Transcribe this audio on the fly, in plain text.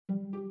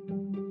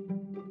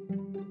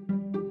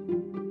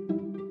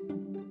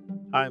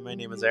Hi, my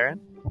name is Aaron.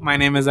 My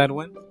name is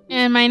Edwin.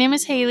 And my name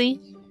is Haley.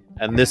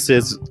 And this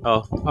is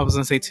I was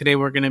gonna say today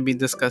we're gonna be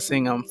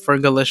discussing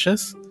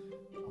Fergalicious.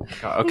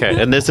 okay,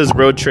 and this is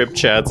Road Trip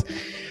Chats.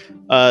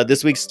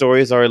 This week's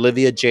stories are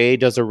Olivia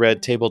Jade does a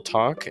red table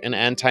talk, an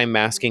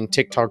anti-masking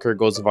TikToker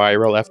goes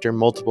viral after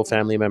multiple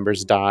family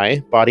members die,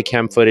 body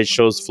cam footage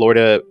shows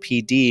Florida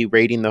PD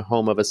raiding the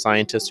home of a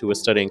scientist who was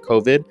studying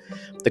COVID,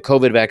 the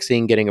COVID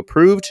vaccine getting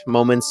approved,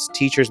 moments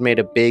teachers made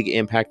a big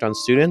impact on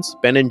students,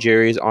 Ben &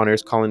 Jerry's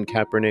honors Colin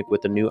Kaepernick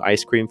with a new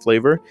ice cream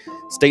flavor,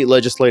 state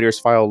legislators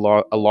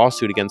file a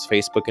lawsuit against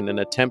Facebook in an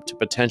attempt to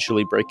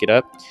potentially break it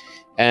up,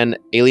 and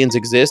aliens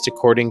exist,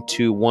 according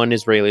to one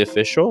Israeli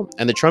official,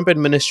 and the Trump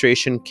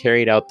administration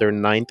carried out their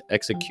 9th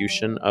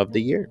execution of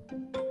the year.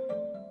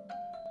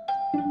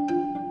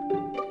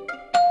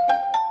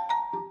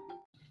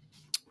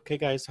 Okay,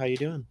 guys, how you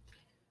doing?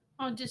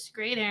 Oh, just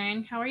great,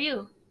 Aaron. How are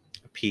you?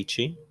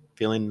 Peachy,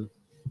 feeling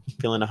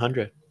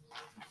 100,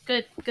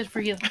 Good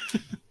for you.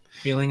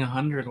 Feeling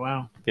 100.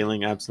 Wow.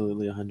 feeling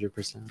absolutely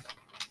 100%.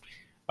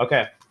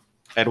 Okay,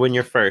 Edwin,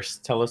 you're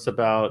first. Tell us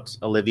about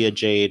Olivia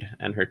Jade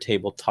and her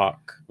table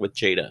talk with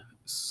Jada.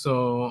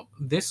 So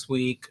this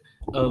week,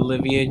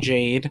 Olivia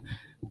Jade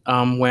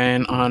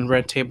went on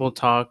Red Table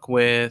Talk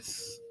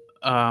with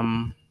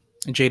Jada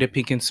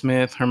Pinkett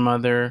Smith, her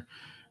mother,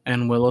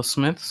 and Willow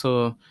Smith.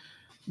 So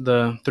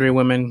the three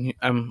women.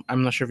 I'm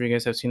not sure if you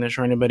guys have seen this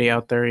or anybody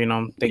out there.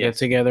 They Yes. get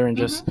together and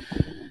just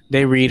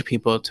they read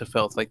people to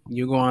filth. Like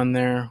you go on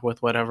there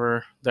with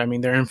whatever. I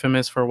mean, they're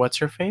infamous for what's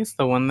her face,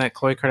 the one that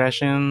Khloe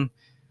Kardashian.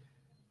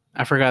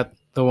 I forgot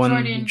the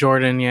one.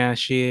 Jordan, yeah,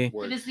 she.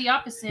 It is the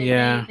opposite.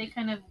 Yeah. They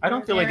kind of. I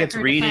don't feel like it's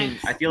reading.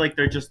 I feel like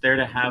they're just there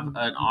to have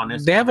an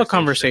honest. They have a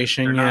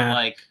conversation, They're yeah. Not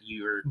like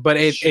you're. But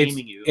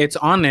shaming you. it's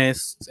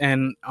honest,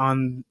 and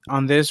on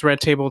this Red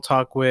Table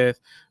Talk with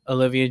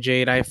Olivia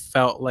Jade, I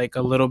felt like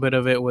a little bit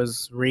of it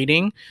was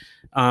reading.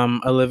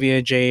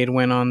 Olivia Jade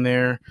went on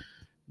there.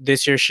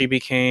 This year she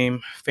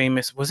became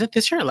famous. Was it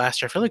this year or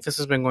last year? I feel like this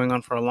has been going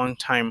on for a long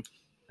time.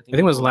 I think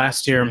it was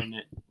last year.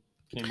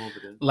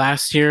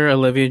 Last year,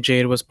 Olivia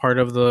Jade was part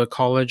of the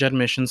college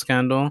admission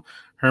scandal.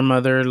 Her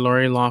mother,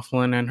 Lori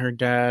Loughlin, and her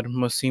dad,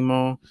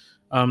 Mossimo,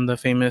 the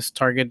famous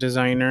Target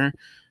designer,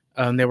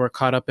 they were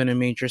caught up in a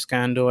major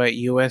scandal at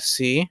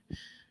USC.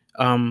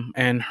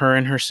 And her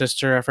and her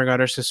sister, I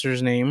forgot her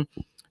sister's name,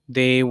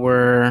 they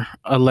were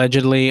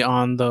allegedly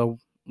on the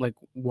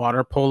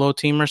water polo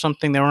team or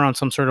something. They were on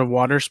some sort of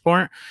water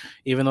sport,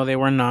 even though they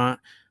were not.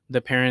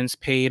 The parents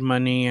paid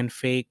money and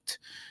faked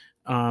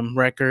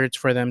records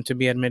for them to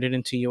be admitted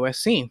into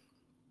USC.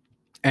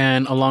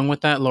 And along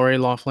with that, Lori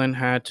Loughlin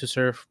had to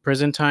serve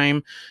prison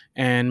time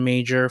and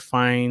major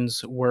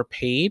fines were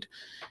paid.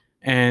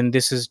 And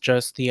this is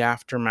just the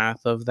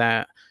aftermath of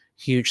that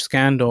huge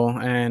scandal.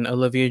 And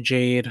Olivia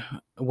Jade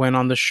went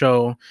on the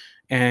show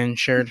and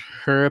shared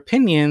her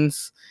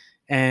opinions.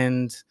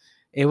 And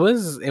it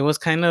was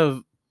kind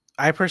of,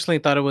 I personally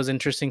thought it was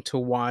interesting to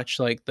watch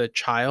like the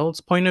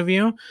child's point of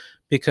view,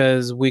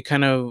 because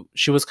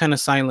she was kind of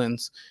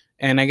silenced.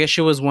 And I guess she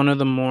was one of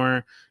the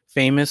more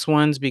famous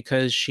ones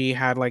because she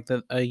had like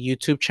a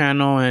YouTube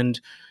channel and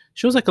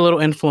she was like a little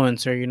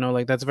influencer,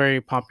 like that's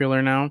very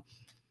popular now.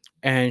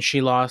 And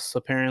she lost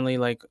apparently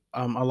like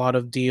a lot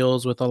of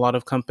deals with a lot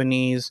of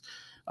companies,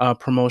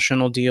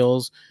 promotional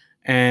deals.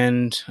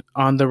 And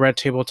on the Red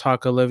Table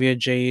Talk, Olivia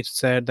Jade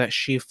said that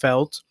she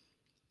felt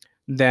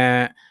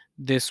that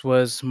this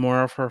was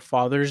more of her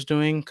father's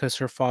doing, because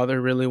her father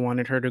really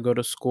wanted her to go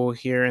to school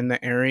here in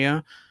the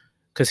area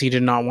because he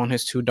did not want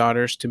his two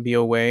daughters to be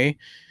away,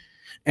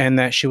 and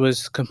that she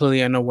was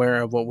completely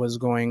unaware of what was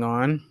going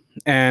on.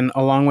 And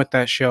along with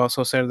that, she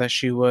also said that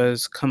she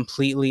was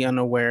completely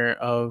unaware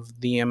of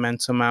the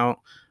immense amount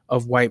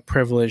of white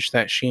privilege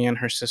that she and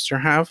her sister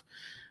have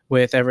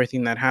with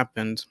everything that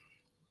happened.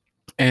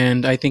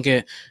 And I think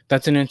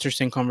that's an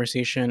interesting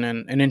conversation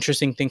and an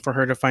interesting thing for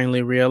her to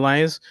finally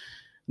realize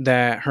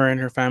that her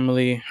and her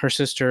family, her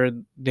sister,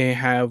 they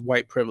have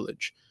white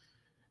privilege.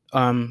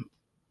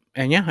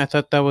 And yeah, I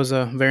thought that was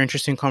a very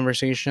interesting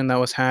conversation that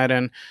was had.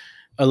 And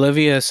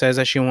Olivia says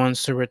that she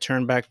wants to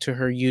return back to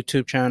her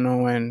YouTube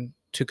channel and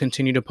to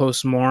continue to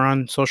post more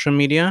on social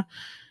media.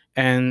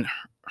 And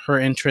her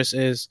interest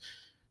is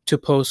to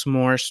post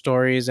more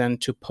stories and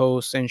to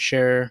post and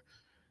share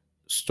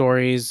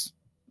stories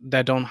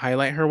that don't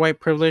highlight her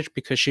white privilege,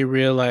 because she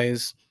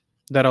realized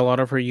that a lot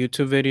of her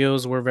YouTube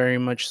videos were very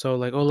much so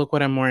like, oh, look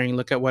what I'm wearing,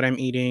 look at what I'm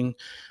eating,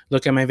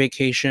 look at my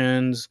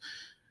vacations.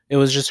 It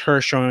was just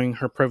her showing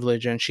her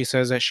privilege. And she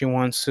says that she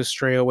wants to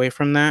stray away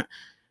from that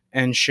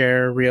and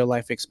share real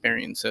life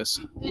experiences.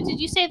 Did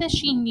you say that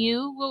she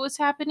knew what was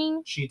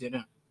happening? She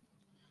didn't.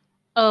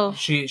 Oh.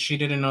 She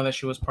didn't know that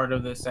she was part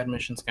of this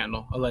admission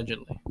scandal,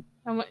 allegedly.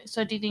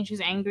 So do you think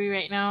she's angry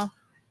right now?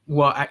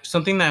 Well,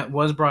 something that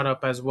was brought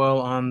up as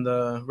well on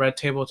the Red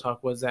Table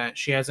Talk was that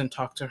she hasn't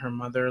talked to her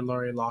mother,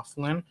 Lori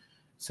Loughlin,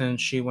 since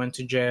she went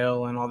to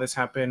jail and all this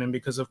happened. And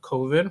because of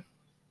COVID,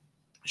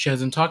 she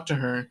hasn't talked to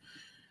her.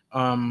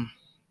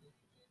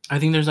 I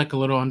think there's like a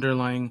little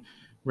underlying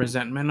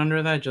resentment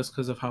under that just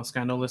because of how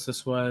scandalous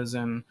this was,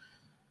 and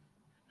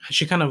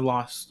she kind of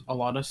lost a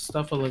lot of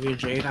stuff. Olivia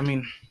Jade. I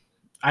mean,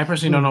 I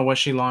personally don't know what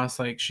she lost.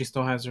 Like, she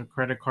still has her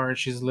credit card.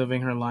 She's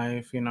living her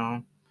life. You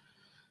know,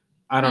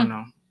 I don't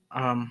know.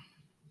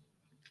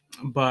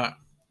 But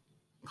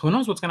who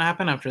knows what's gonna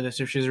happen after this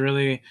if she's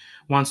really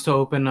wants to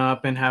open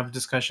up and have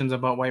discussions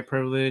about white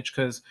privilege,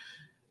 because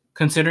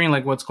considering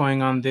like what's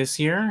going on this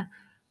year,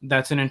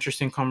 that's an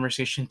interesting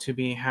conversation to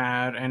be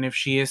had. And if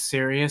she is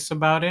serious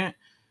about it,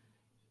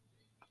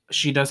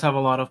 she does have a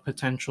lot of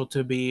potential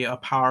to be a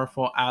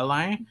powerful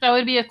ally. That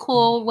would be a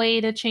cool way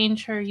to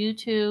change her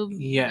YouTube.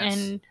 Yes.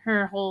 And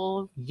her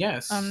whole.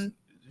 Yes.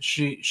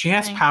 She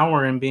has thing.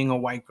 power in being a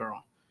white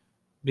girl,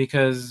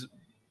 because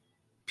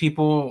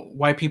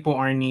white people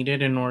are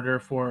needed in order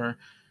for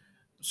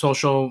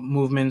social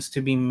movements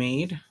to be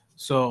made.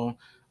 So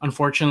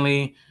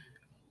unfortunately,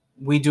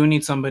 we do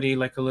need somebody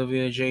like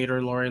Olivia Jade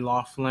or Lori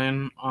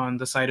Loughlin on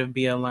the side of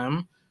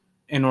BLM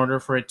in order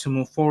for it to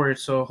move forward.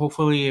 So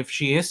hopefully, if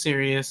she is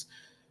serious,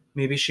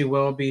 maybe she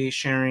will be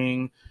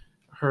sharing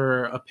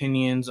her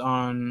opinions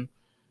on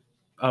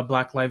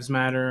Black Lives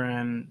Matter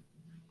and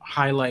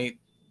highlight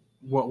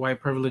what white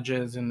privilege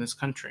is in this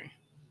country.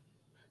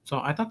 So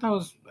I thought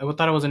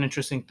it was an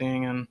interesting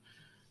thing, and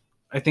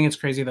I think it's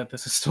crazy that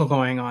this is still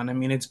going on. I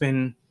mean, it's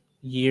been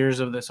years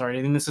of this already.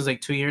 I think this is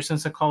like 2 years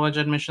since the college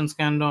admission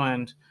scandal,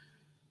 and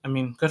I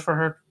mean, good for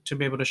her to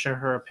be able to share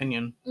her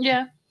opinion.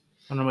 Yeah. I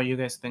don't know what you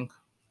guys think.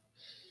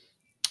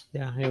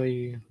 Yeah. How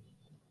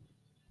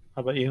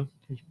about you?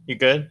 You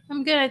good?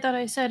 I'm good. I thought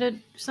I said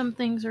some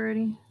things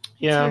already.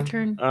 Yeah. It's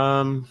your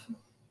turn.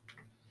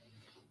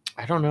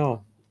 I don't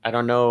know. I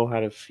don't know how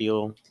to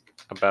feel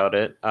about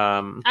it.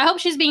 I hope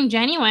she's being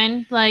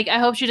genuine. Like, I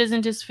hope she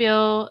doesn't just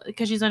feel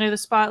because she's under the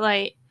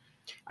spotlight.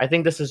 I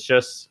think this is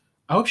just.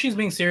 I hope she's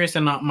being serious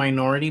and not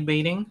minority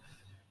baiting,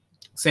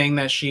 saying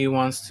that she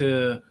wants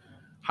to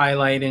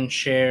highlight and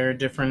share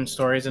different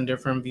stories and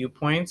different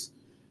viewpoints,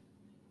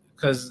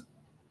 because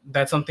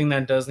that's something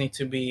that does need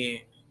to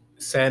be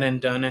said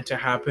and done and to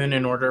happen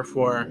in order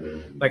for,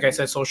 like I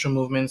said, social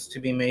movements to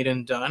be made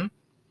and done.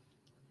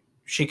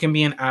 She can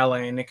be an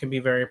ally, and it can be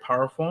very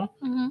powerful,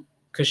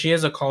 because she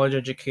is a college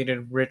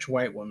educated rich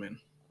white woman.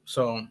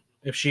 So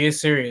if she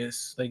is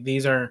serious, like,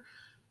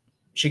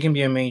 she can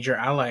be a major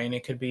ally, and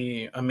it could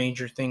be a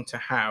major thing to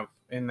have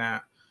in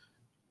that,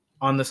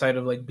 on the side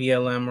of like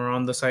BLM or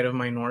on the side of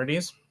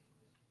minorities.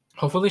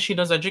 Hopefully she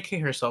does educate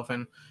herself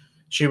and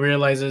she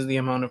realizes the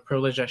amount of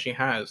privilege that she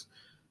has.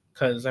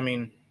 Because, I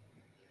mean,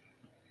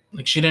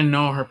 like, she didn't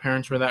know her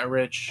parents were that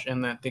rich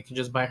and that they could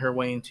just buy her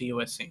way into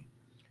USC.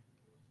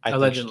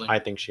 Allegedly. I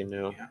think she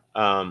knew.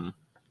 Yeah.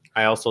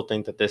 I also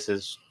think that this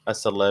is a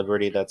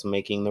celebrity that's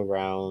making the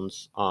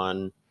rounds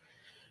on.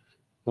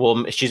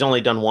 Well, she's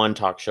only done one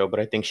talk show, but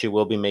I think she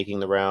will be making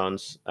the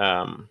rounds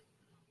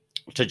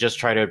to just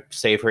try to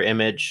save her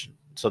image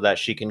so that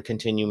she can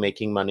continue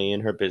making money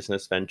in her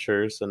business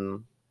ventures.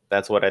 And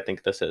that's what I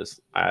think this is.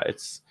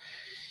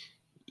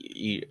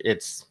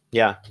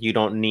 You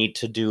don't need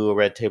to do a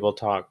Red Table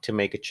Talk to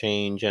make a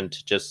change and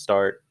to just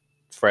start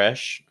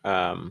fresh.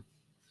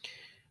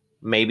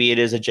 Maybe it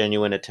is a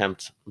genuine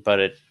attempt,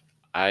 but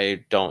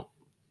I don't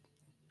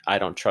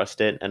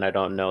trust it, and I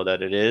don't know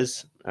that it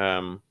is.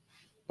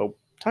 But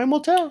time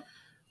will tell.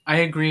 I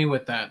agree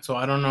with that. So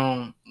I don't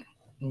know.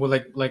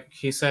 Well, like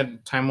he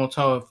said, time will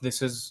tell if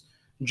this is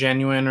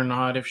genuine or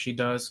not, if she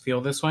does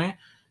feel this way.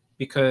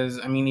 Because,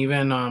 I mean,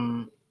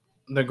 even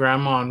the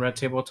grandma on Red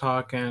Table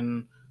Talk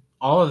and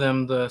all of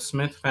them, the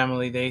Smith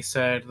family, they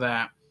said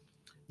that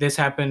this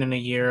happened in a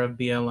year of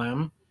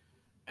BLM.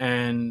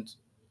 And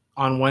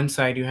on one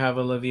side, you have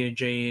Olivia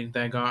Jade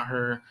that got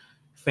her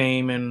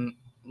fame and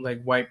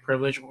like white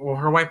privilege. Well,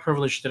 her white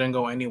privilege didn't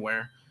go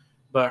anywhere,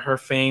 but her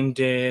fame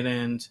did,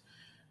 and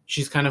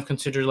she's kind of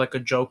considered like a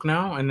joke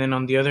now. And then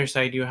on the other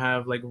side, you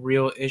have like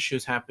real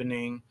issues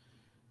happening.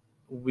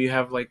 We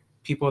have like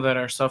people that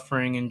are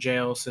suffering in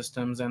jail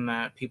systems, and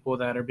that people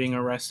that are being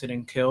arrested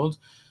and killed.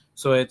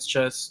 So it's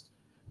just,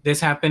 this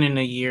happened in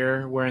a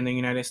year where in the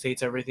United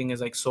States everything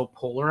is like so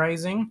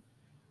polarizing.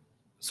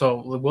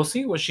 So we'll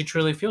see what she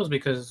truly feels,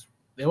 because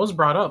it was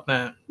brought up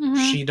that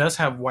she does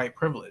have white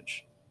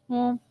privilege.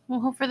 Well,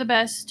 we'll hope for the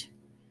best.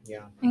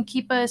 Yeah. And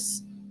keep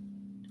us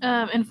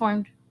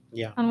informed.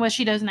 Yeah. On what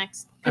she does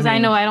next, because I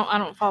know I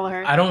don't follow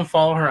her. I don't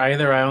follow her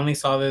either. I only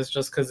saw this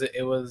just because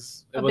it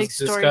was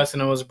discussed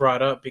and it was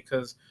brought up,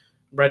 because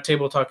Red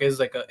Table Talk is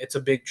like it's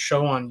a big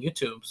show on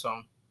YouTube.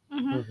 So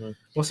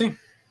we'll see.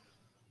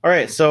 All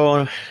right,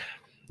 so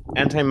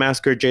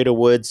anti-masker Jada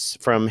Woods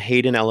from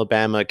Hayden,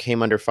 Alabama,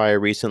 came under fire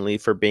recently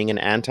for being an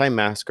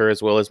anti-masker,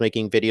 as well as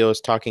making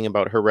videos talking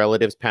about her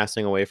relatives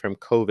passing away from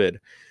COVID.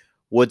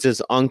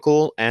 Woods'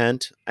 uncle,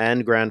 aunt,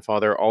 and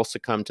grandfather all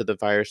succumbed to the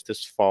virus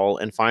this fall,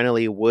 and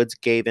finally Woods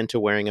gave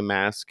into wearing a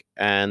mask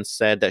and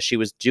said that she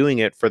was doing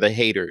it for the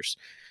haters.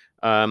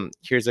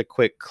 Here's a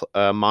quick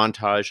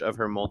montage of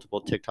her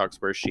multiple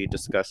TikToks where she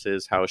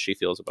discusses how she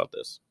feels about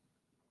this.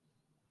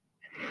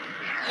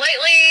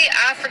 Lately,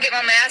 I forget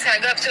my mask and I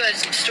go up to a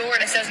store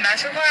and it says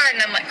mask required,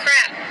 and I'm like,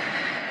 crap.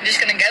 I'm just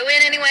gonna go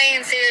in anyway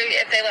and see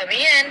if they let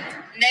me in.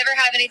 Never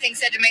have anything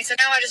said to me, so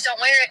now I just don't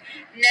wear it.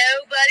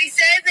 Nobody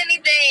says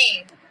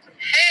anything.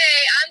 Hey,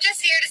 I'm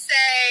just here to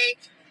say,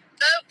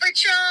 vote for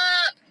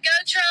Trump. Go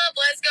Trump,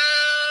 let's go.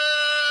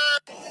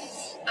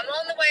 I'm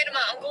on the way to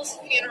my uncle's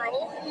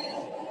funeral.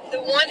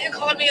 The one who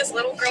called me his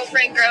little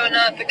girlfriend growing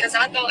up because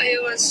I thought he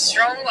was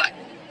strong like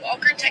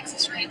Walker,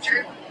 Texas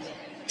Ranger.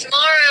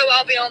 Tomorrow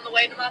I'll be on the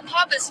way to my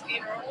papa's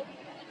funeral.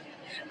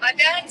 My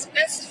dad's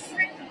best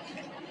friend.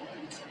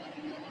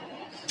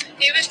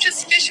 He was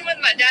just fishing with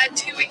my dad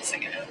 2 weeks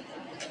ago.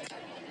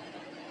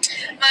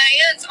 My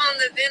aunt's on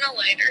the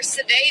ventilator,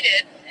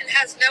 sedated, and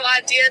has no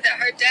idea that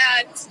her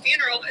dad's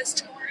funeral is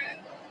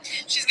tomorrow.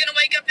 She's gonna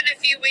wake up in a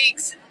few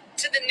weeks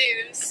to the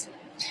news.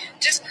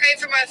 Just pray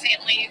for my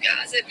family, you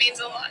guys. It means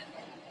a lot.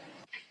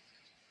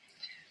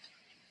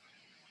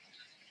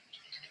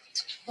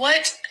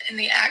 What in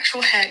the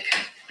actual heck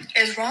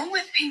is wrong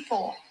with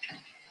people?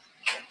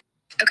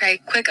 Okay,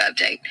 quick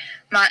update.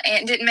 My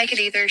aunt didn't make it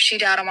either. She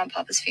died on my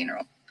papa's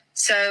funeral.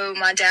 So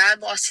my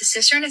dad lost his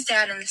sister and his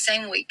dad in the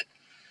same week.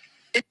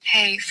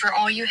 Hey, for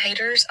all you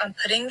haters, I'm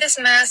putting this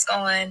mask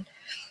on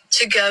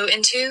to go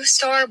into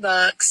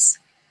Starbucks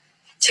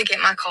to get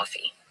my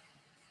coffee.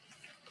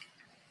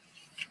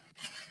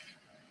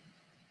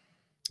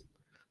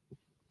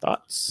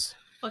 Thoughts?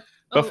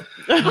 Oh.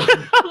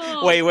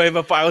 Wait,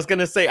 before I was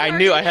gonna say, I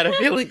knew I had a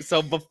feeling.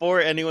 So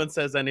before anyone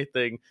says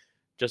anything,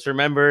 just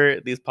remember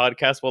these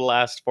podcasts will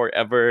last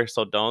forever.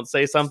 So don't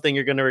say something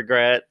you're gonna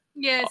regret.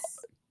 Yes.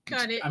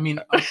 Got it. I mean,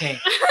 okay.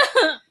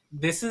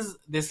 This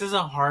is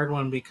a hard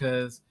one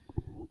because,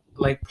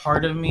 like,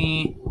 part of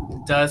me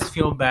does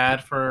feel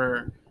bad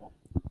for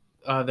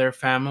their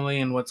family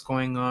and what's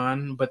going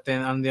on, but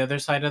then on the other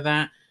side of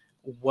that,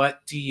 what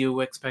do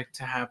you expect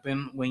to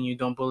happen when you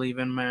don't believe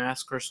in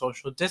masks or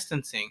social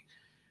distancing?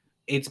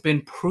 It's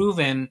been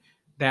proven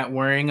that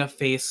wearing a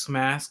face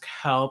mask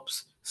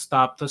helps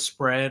stop the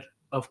spread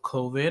of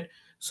COVID,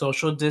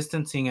 social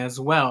distancing as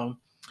well.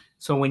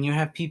 So when you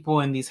have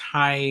people in these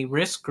high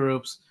risk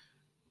groups,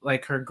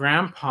 like her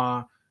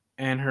grandpa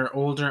and her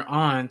older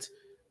aunt,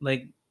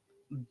 like,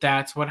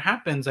 that's what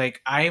happens. Like,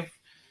 I've,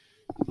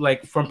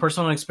 like, from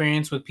personal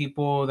experience with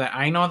people that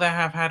I know that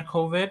have had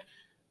COVID,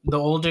 the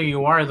older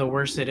you are, the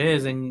worse it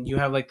is, and you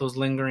have like those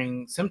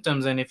lingering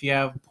symptoms. And if you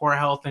have poor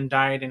health and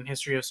diet and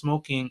history of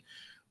smoking,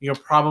 you're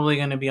probably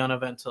going to be on a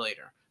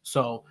ventilator.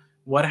 So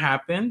what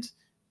happened?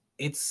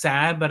 It's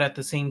sad, but at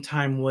the same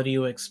time, what do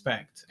you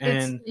expect?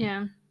 And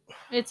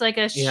it's like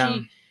she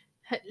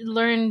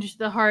learned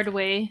the hard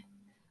way.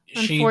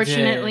 She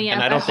Unfortunately, did.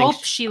 And I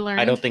hope she learned.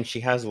 I don't think she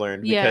has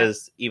learned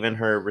because even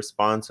her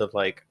response of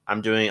like,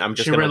 I'm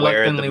just gonna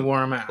wear it.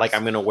 Wore a mask. Like,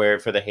 I'm gonna wear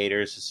it for the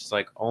haters. It's just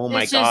like, oh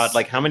my god,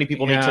 like how many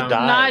people need to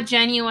die? Not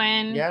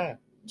genuine. Yeah.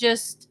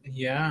 Just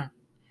And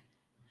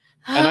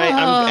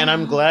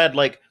I'm glad.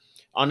 Like,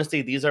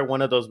 honestly, these are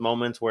one of those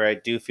moments where I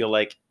do feel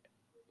like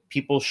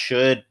people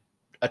should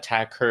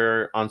attack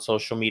her on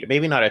social media.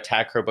 Maybe not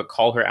attack her, but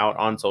call her out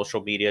on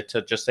social media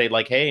to just say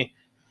like, hey,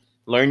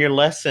 learn your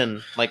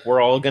lesson. Like,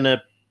 we're all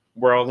gonna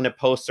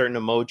post certain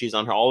emojis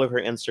on all of her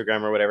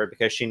Instagram or whatever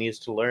because she needs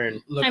to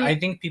learn. Look, I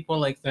think people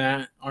like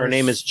that her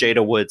name is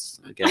Jada Woods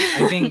again.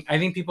 I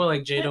think people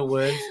like Jada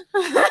Woods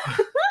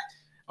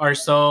are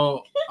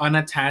so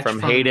unattached from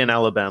Hayden,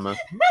 Alabama.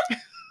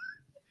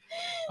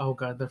 Oh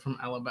god, they're from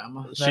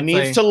Alabama. She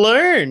needs to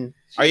learn.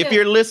 If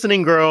you're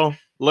listening, girl,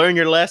 learn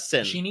your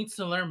lesson. She needs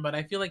to learn, but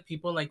I feel like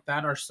people like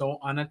that are so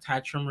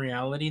unattached from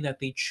reality that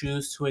they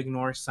choose to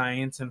ignore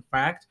science and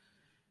fact.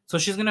 So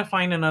she's going to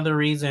find another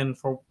reason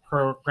for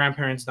her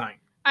grandparents dying.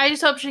 I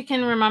just hope she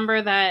can remember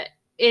that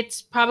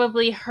it's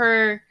probably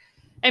her.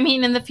 I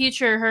mean, in the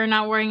future, her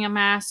not wearing a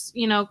mask,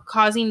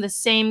 causing the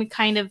same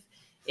kind of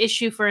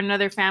issue for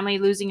another family,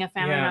 losing a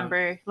family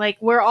member. Like,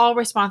 we're all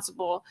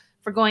responsible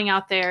for going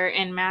out there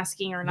and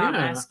masking or not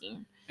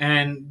masking.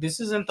 And this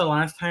isn't the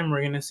last time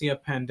we're going to see a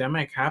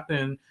pandemic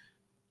happen.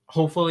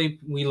 Hopefully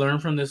we learn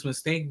from this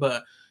mistake,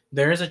 but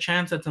there is a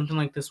chance that something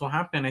like this will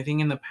happen. I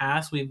think in the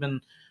past we've been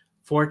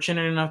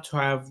fortunate enough to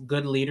have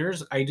good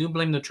leaders. I do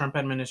blame the Trump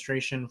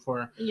administration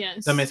for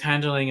the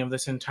mishandling of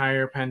this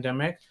entire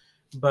pandemic.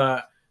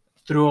 But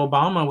through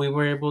Obama, we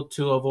were able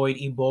to avoid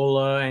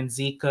Ebola and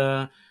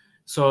Zika.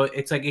 So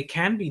it's like it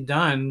can be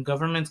done.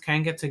 Governments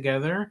can get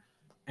together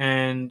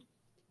and,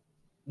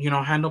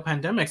 handle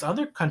pandemics.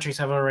 Other countries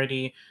have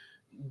already,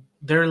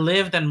 they're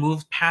lived and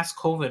moved past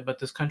COVID, but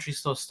this country's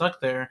still stuck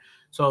there.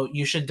 So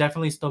you should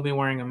definitely still be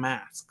wearing a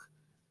mask.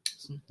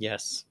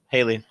 Yes.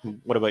 Haley,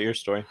 what about your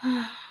story?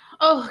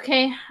 Oh,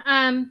 okay.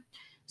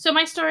 So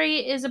my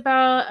story is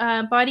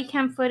about body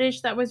cam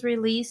footage that was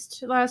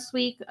released last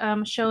week,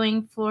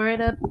 showing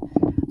Florida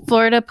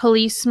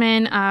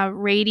policemen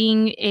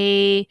raiding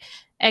a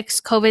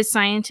ex-COVID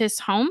scientist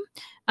home.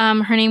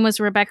 Her name was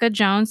Rebecca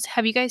Jones.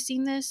 Have you guys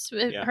seen this?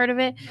 Yeah. Heard of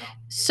it? No.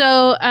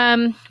 So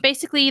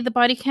basically, the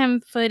body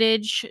cam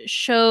footage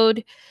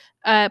showed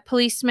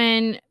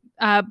policemen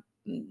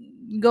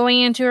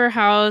going into her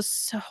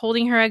house,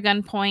 holding her at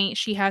gunpoint.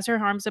 She has her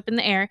arms up in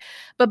the air.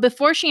 But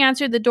before she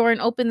answered the door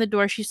and opened the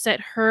door, she set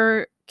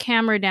her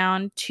camera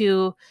down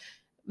to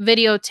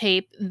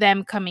videotape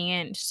them coming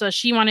in. So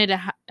she wanted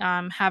to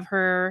have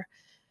her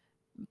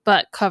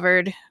butt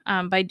covered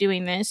by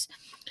doing this.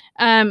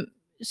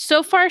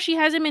 So far, she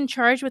hasn't been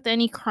charged with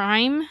any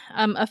crime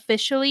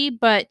officially,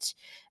 but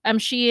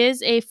she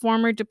is a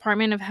former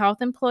Department of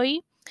Health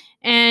employee.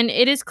 And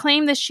it is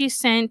claimed that she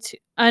sent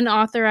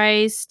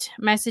unauthorized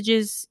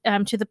messages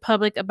to the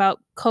public about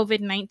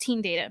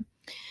COVID-19 data.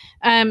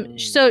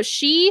 So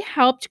she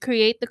helped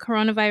create the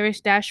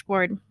coronavirus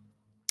dashboard.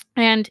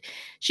 And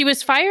she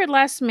was fired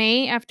last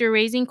May after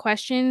raising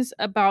questions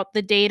about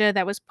the data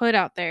that was put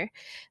out there.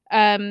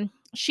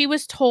 She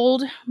was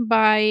told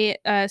by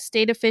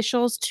state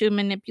officials to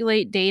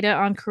manipulate data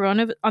on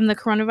the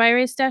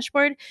coronavirus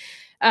dashboard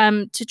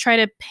to try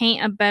to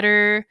paint a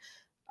better,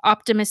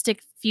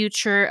 optimistic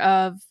future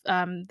of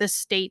the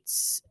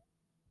state's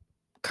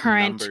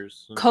current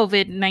Numbers.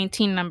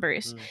 COVID-19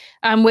 numbers,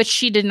 which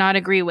she did not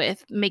agree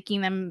with,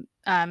 making them,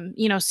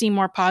 seem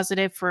more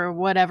positive for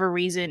whatever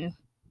reason,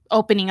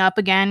 opening up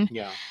again.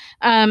 Yeah.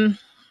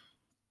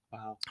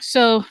 Wow.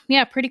 So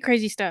yeah, pretty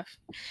crazy stuff.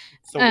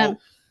 So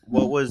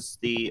what was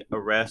the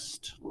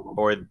arrest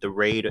or the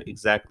raid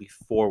exactly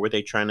for? Were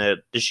they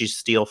did she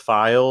steal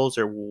files,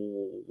 or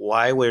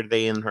why were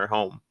they in her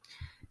home?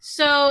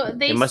 So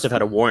they must have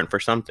had a warrant for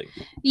something.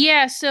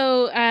 Yeah,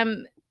 so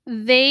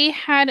they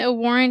had a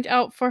warrant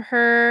out for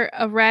her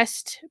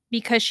arrest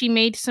because she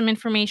made some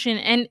information.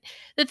 And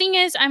the thing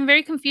is, I'm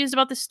very confused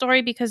about the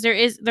story because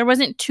there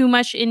wasn't too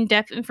much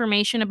in-depth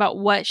information about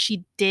what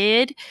she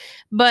did,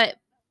 but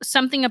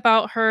something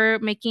about her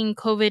making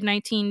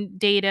COVID-19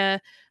 data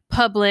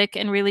public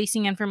and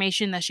releasing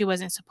information that she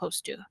wasn't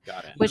supposed to.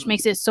 Got it. Which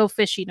makes it so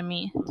fishy to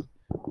me.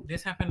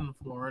 This happened in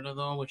Florida,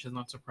 though, which is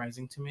not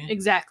surprising to me.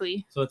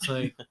 Exactly. So it's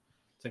like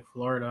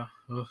Florida.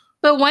 Ugh.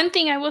 But one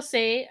thing I will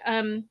say,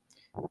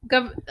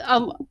 there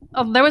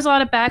was a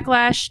lot of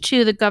backlash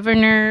to the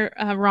governor,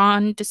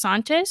 Ron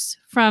DeSantis,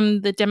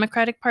 from the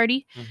Democratic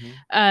Party.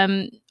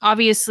 Mm-hmm.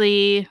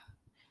 Obviously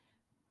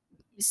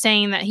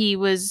saying that he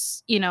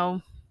was,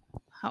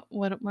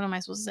 what am I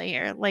supposed to say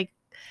here? Like,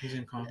 he's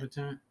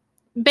incompetent.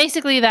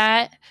 Basically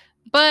that.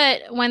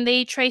 But when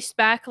they traced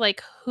back,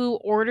 like, who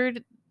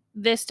ordered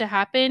this to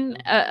happen,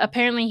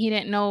 apparently he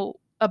didn't know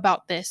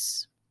about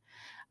this.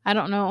 I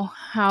don't know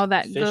how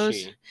that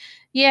goes.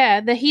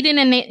 Yeah, that he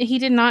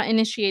did not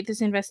initiate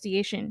this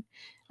investigation.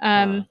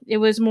 It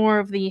was more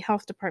of the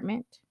health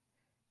department.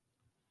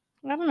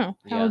 I don't know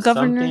how a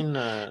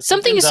governor.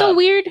 Something is so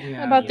weird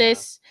about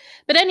this.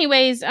 But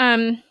anyways,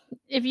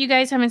 if you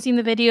guys haven't seen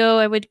the video,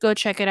 I would go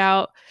check it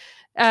out.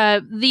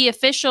 The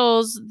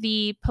officials,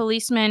 the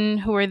policemen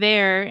who were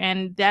there,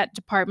 and that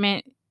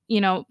department,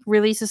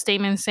 released a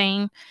statement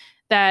saying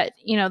that,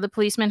 the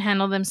policemen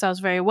handled themselves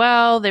very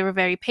well. They were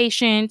very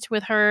patient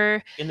with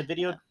her. In the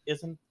video,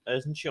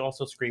 isn't she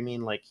also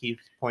screaming like, he's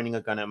pointing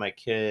a gun at my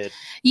kid?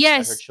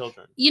 Yes. At her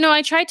children.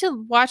 I tried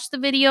to watch the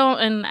video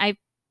and I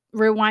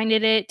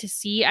rewinded it to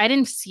see. I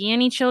didn't see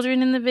any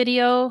children in the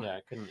video. Yeah,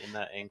 I couldn't in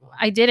that angle.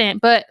 I didn't,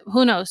 but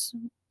who knows?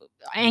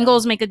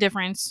 Angles make a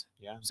difference.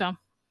 Yeah. So.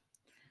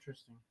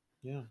 Interesting.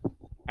 Yeah.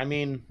 I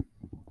mean,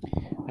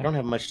 I don't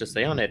have much to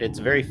say on it. It's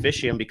very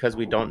fishy, and because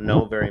we don't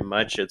know very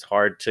much, it's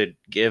hard to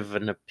give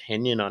an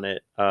opinion on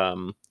it.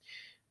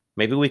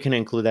 Maybe we can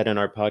include that in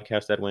our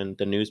podcast, Edwin,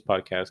 the news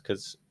podcast,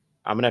 because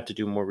I'm gonna have to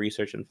do more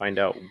research and find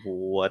out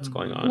what's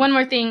going on. One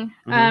more thing.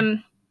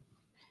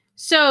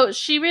 So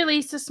she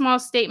released a small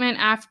statement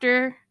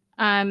after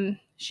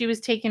she was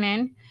taken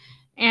in,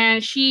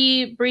 and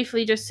she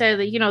briefly just said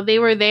that they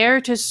were there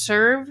to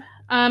serve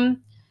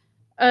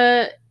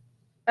a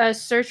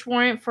search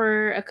warrant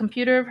for a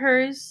computer of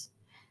hers.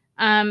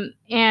 And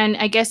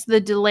I guess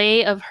the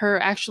delay of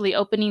her actually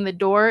opening the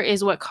door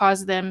is what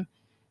caused them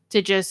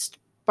to just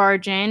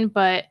barge in.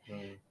 But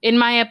in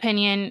my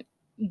opinion,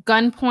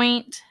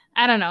 gunpoint,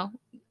 I don't know.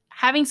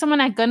 Having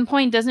someone at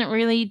gunpoint doesn't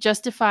really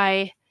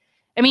justify.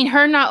 I mean,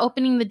 her not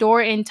opening the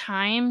door in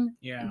time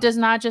does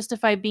not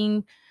justify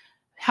being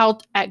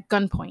held at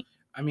gunpoint.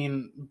 I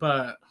mean,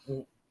 but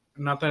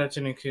not that it's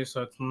an excuse.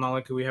 So it's not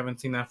like we haven't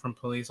seen that from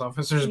police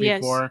officers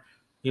before. Yes.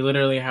 You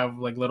literally have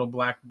like little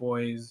black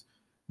boys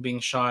being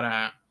shot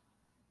at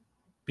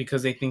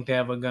because they think they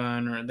have a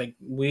gun, or like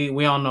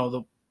we all know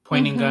the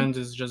pointing guns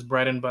is just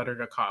bread and butter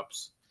to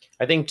cops.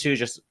 I think too,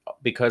 just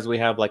because we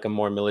have like a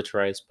more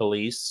militarized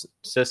police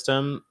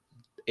system,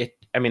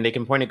 they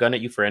can point a gun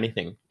at you for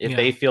anything. If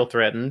they feel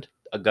threatened,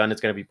 a gun is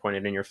going to be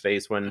pointed in your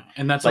face.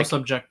 And that's all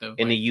subjective.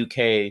 In the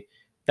UK,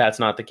 that's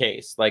not the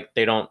case. Like,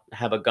 they don't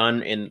have a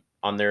gun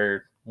on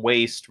their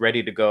waist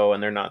ready to go,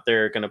 and they're not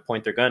there going to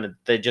point their gun.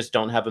 They just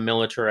don't have a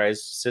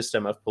militarized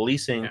system of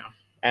policing.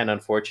 And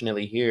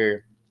unfortunately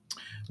here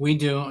we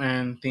do,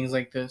 and things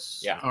like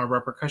this are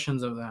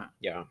repercussions of that.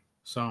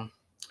 So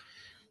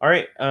all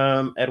right,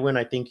 Edwin,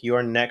 I think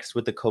you're next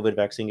with the COVID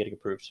vaccine getting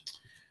approved.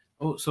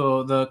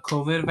 So the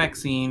COVID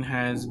vaccine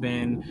has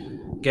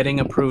been getting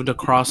approved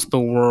across the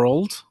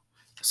world.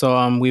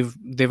 So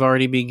they've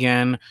already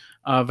began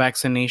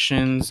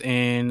vaccinations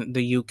in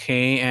the UK,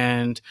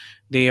 and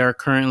they are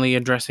currently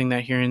addressing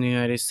that here in the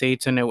United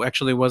States. And it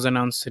actually was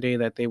announced today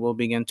that they will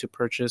begin to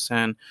purchase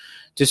and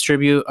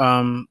distribute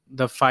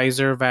the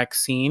Pfizer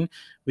vaccine.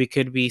 We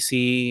could be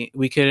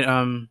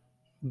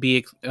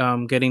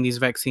getting these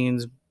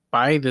vaccines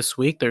by this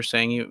week. They're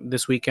saying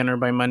this weekend or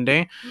by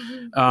Monday.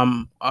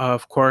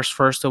 Of course,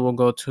 first it will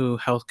go to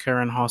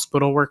healthcare and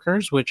hospital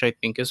workers, which I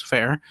think is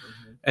fair.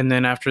 And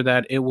then after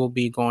that, it will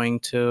be going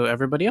to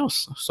everybody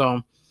else.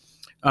 So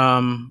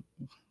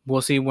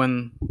we'll see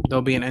when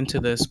there'll be an end to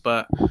this.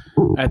 But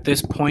at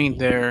this point,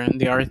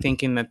 they are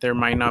thinking that there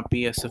might not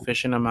be a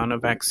sufficient amount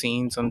of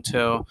vaccines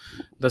until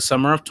the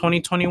summer of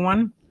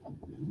 2021.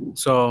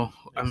 So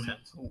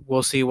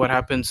we'll see what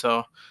happens.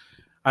 So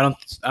I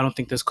don't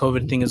think this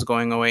COVID thing is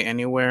going away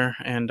anywhere,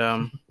 and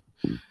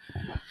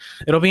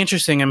it'll be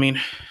interesting. I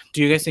mean,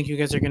 do you guys think you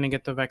guys are going to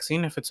get the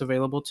vaccine if it's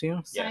available to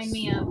you? Sign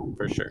me up.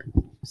 For sure.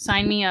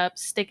 Sign me up.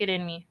 Stick it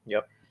in me.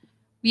 Yep.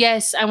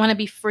 Yes, I want to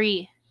be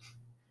free.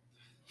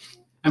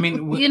 I mean,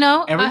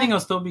 everything will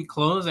still be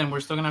closed, and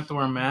we're still gonna have to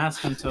wear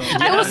masks until.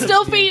 I will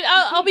still free.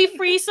 I'll be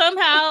free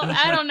somehow.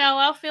 I don't know.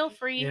 I'll feel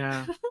free.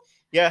 Yeah.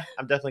 Yeah,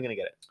 I'm definitely gonna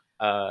get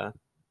it.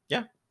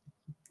 Yeah,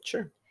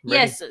 sure. Ready.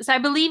 Yes, I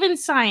believe in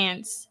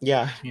science.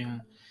 Yeah.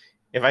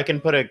 If I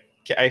can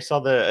I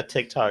saw a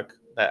TikTok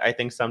that I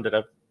think summed it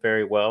up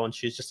very well, and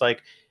she's just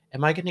like,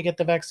 "Am I gonna get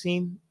the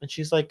vaccine?" And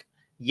she's like,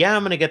 "Yeah,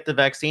 I'm gonna get the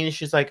vaccine." And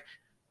she's like,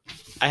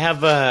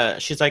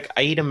 she's like,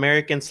 "I eat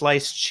American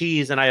sliced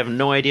cheese and I have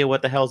no idea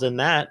what the hell's in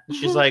that."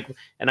 She's like,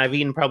 "And I've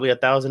eaten probably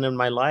 1,000 in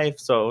my life."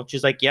 So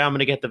she's like, "Yeah, I'm going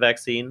to get the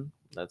vaccine."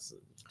 That's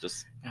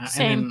just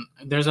same.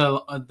 And there's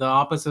the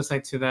opposite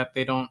side to that.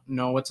 They don't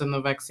know what's in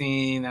the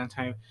vaccine,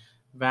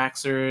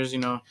 anti-vaxxers,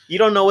 You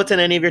don't know what's in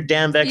any of your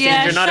damn vaccines.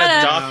 Yeah, You're not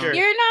a doctor.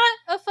 You're not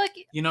a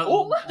fucking...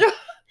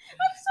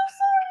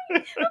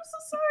 I'm so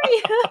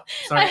sorry.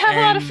 I have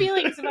a lot of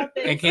feelings about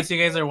this. In case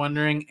you guys are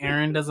wondering,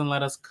 Aaron doesn't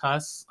let us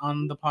cuss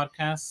on the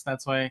podcast.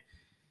 That's why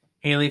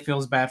Haley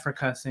feels bad for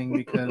cussing,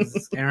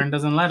 because Aaron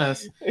doesn't let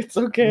us. It's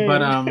okay.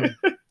 But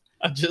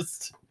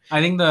I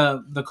think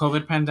the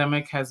COVID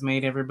pandemic has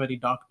made everybody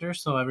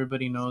doctors, so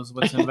everybody knows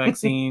what's in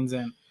vaccines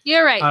and.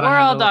 You're right. We're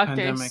all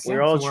doctors.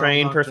 We're all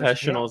trained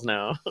professionals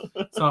now.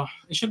 So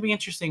it should be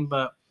interesting,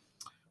 but.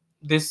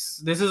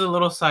 This is a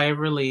little sigh of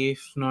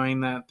relief knowing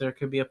that there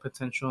could be a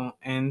potential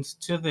end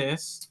to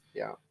this.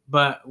 Yeah.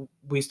 But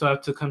we still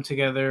have to come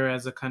together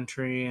as a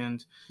country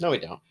and... No, we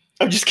don't.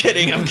 I'm just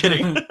kidding. I'm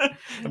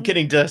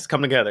kidding. Just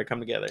come together.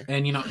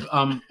 And,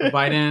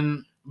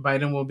 Biden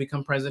will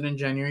become president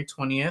January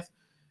 20th.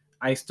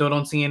 I still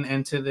don't see an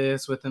end to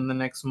this within the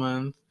next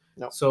month.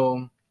 No.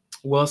 So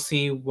we'll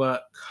see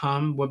what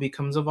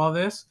becomes of all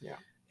this. Yeah.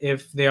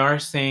 If they are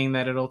saying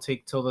that it'll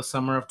take till the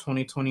summer of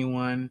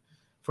 2021...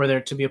 for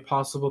there to be a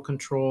possible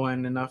control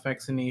and enough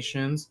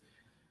vaccinations,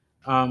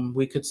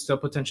 we could still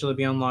potentially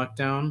be on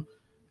lockdown,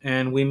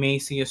 and we may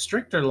see a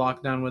stricter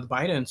lockdown with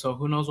Biden. So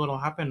who knows what will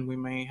happen? We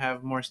may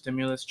have more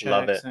stimulus checks.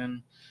 Love it.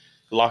 And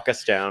lock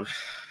us down.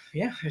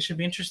 Yeah, it should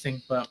be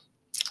interesting. But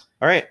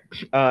all right,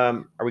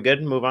 are we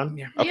good? Move on.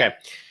 Yeah. Okay.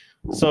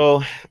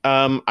 So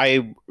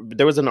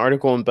there was an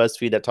article in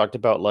BuzzFeed that talked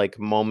about like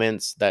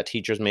moments that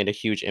teachers made a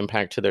huge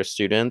impact to their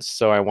students.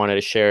 So I wanted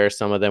to share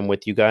some of them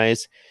with you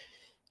guys.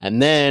 And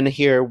then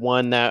here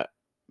one that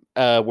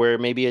where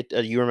maybe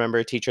you remember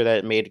a teacher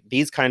that made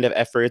these kind of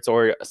efforts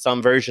or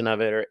some version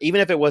of it, or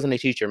even if it wasn't a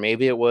teacher,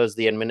 maybe it was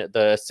the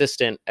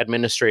assistant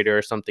administrator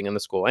or something in the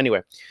school.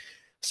 Anyway,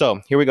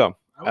 so here we go.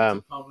 I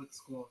went to public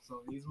school,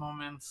 so these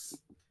moments...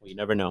 Well, you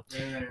never know.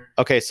 Yeah.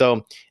 Okay,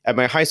 so at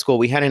my high school,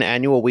 we had an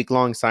annual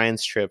week-long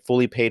science trip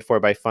fully paid for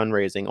by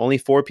fundraising. Only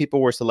 4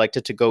 people were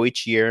selected to go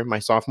each year. My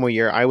sophomore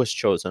year, I was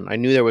chosen. I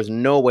knew there was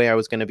no way I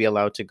was going to be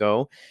allowed to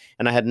go,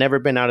 and I had never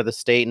been out of the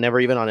state, never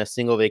even on a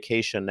single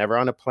vacation, never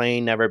on a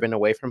plane, never been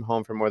away from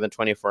home for more than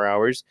 24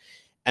 hours.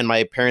 And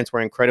my parents were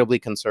incredibly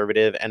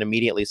conservative and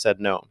immediately said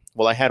no.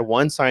 Well, I had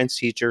one science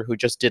teacher who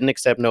just didn't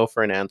accept no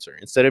for an answer.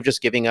 Instead of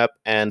just giving up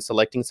and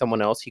selecting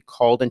someone else, he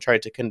called and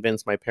tried to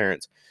convince my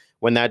parents.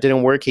 When that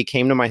didn't work, he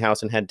came to my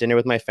house and had dinner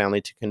with my family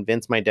to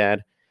convince my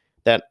dad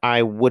that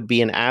I would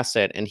be an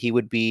asset and he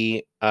would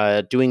be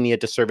doing me a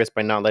disservice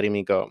by not letting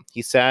me go.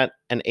 He sat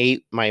and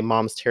ate my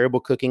mom's terrible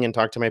cooking and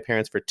talked to my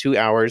parents for 2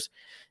 hours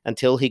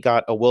until he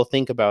got a "we'll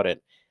think about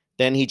it."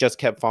 Then he just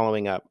kept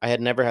following up. I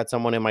had never had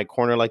someone in my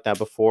corner like that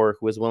before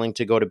who was willing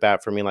to go to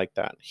bat for me like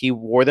that. He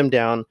wore them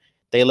down.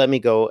 They let me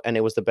go, and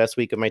it was the best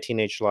week of my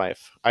teenage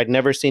life. I'd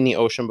never seen the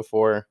ocean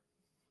before.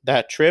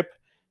 That trip,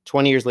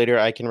 20 years later,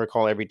 I can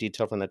recall every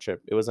detail from that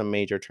trip. It was a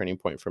major turning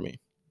point for me.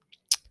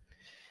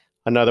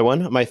 Another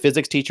one, my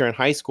physics teacher in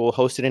high school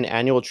hosted an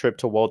annual trip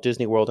to Walt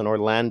Disney World in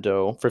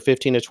Orlando for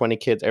 15 to 20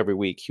 kids every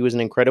week. He was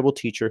an incredible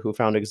teacher who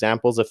found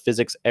examples of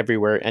physics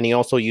everywhere, and he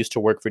also used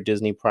to work for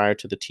Disney prior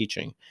to the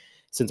teaching.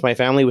 Since my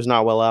family was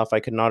not well off, I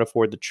could not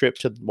afford the trip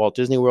to Walt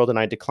Disney World, and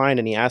I declined,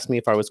 and he asked me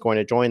if I was going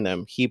to join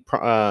them. He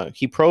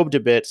probed a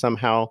bit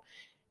somehow,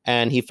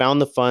 and he found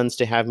the funds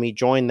to have me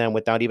join them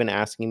without even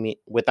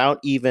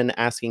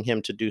asking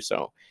him to do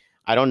so.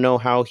 I don't know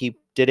how he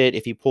did it,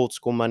 if he pulled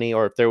school money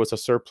or if there was a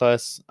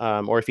surplus,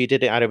 or if he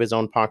did it out of his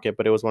own pocket,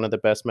 but it was one of the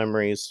best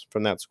memories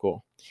from that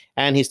school.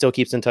 And he still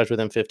keeps in touch with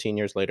him 15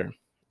 years later.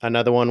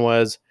 Another one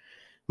was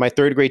my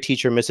third grade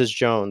teacher, Mrs.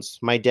 Jones.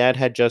 My dad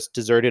had just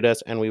deserted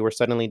us and we were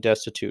suddenly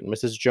destitute.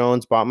 Mrs.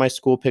 Jones bought my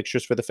school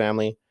pictures for the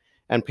family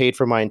and paid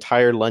for my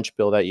entire lunch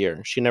bill that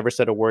year. She never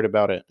said a word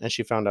about it, and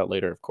she found out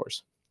later, of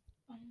course.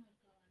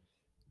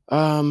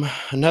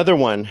 Another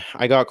one,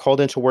 I got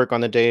called into work on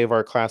the day of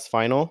our class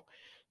final.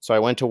 So I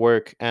went to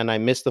work and I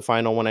missed the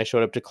final. When I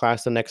showed up to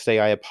class the next day,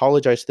 I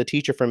apologized to the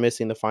teacher for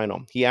missing the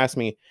final. He asked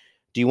me,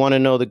 "Do you want to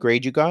know the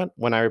grade you got?"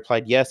 When I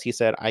replied yes, he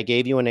said, "I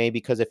gave you an A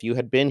because if you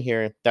had been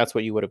here, that's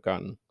what you would have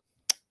gotten."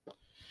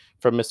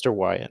 From Mr.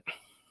 Wyatt.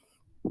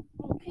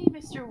 Okay,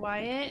 Mr.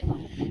 Wyatt.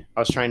 I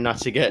was trying not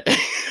to get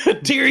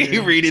teary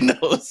reading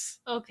those.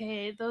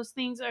 Okay, those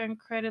things are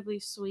incredibly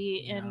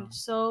sweet Yeah. and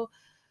so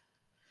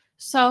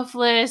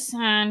selfless.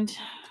 And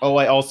Oh,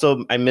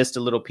 I missed a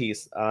little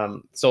piece.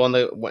 So on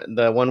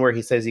the one where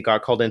he says he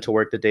got called into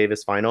work the day of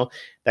his final,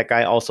 that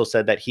guy also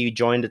said that he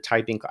joined a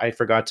typing. I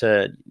forgot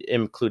to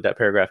include that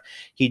paragraph.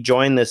 He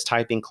joined this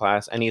typing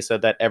class, and he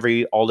said that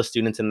all the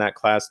students in that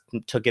class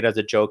took it as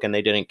a joke and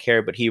they didn't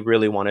care, but he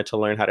really wanted to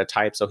learn how to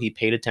type, so he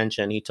paid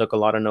attention. He took a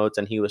lot of notes,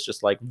 and he was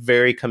just like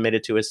very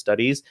committed to his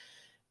studies,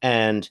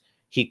 and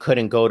he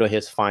couldn't go to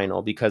his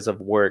final because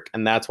of work.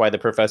 And that's why the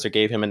professor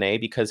gave him an A,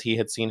 because he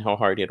had seen how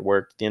hard he had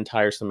worked the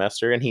entire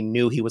semester. And he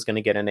knew he was going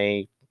to get an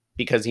A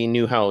because he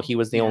knew how he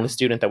was the only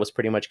student that was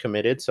pretty much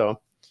committed. So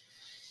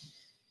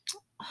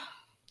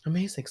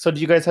amazing. So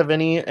do you guys have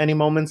any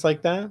moments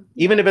like that?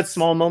 Even if it's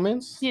small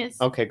moments? yes.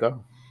 Okay,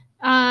 go.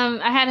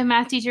 I had a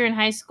math teacher in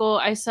high school.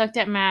 I sucked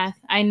at math.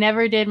 I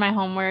never did my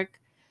homework,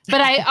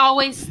 but I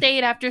always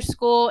stayed after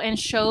school and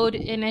showed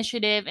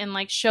initiative and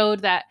like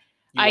showed that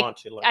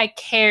I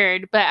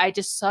cared, but I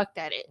just sucked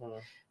at it.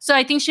 So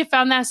I think she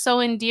found that so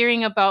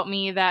endearing about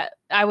me, that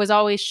I was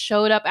always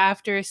showed up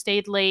after,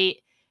 stayed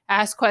late,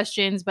 asked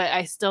questions, but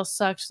I still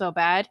sucked so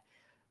bad.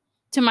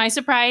 To my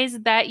surprise,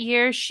 that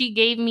year she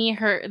gave me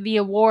the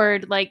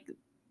award, like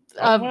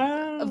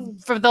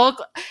for the,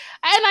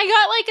 and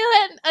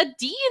I got like a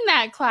D in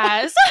that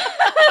class.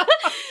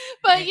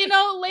 But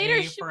later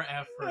A for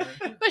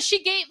effort. but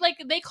she gave, like,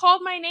 they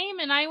called my name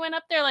and I went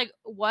up there like,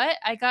 what?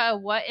 I got a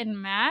what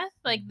in math?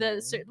 Like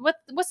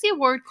what's the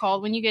award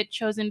called when you get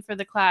chosen for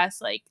the class?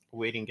 Like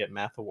we didn't get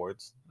math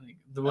awards. Like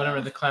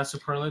the class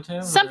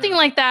superlative? Something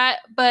like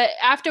that. But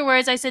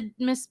afterwards I said,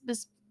 Miss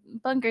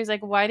Bunkers,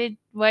 like,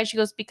 why? She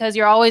goes, because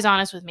you're always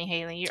honest with me,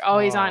 Haley. You're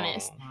always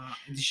honest.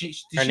 Did she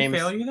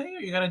fail you there?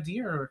 You got a D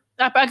or?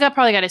 I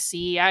probably got a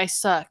C. I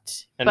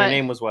sucked. And her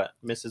name was what?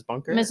 Mrs.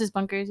 Bunker? Mrs.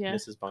 Bunkers, yeah.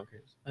 Mrs.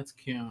 Bunkers. That's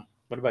cute.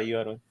 What about you,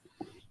 Edwin?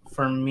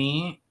 For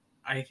me,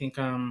 I think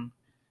I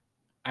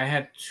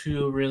had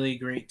two really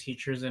great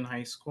teachers in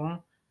high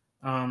school,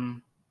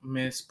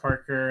 Miss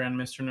Parker and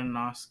Mr.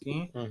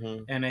 Nanoski.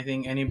 Mm-hmm. And I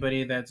think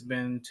anybody that's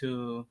been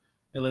to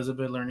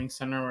Elizabeth Learning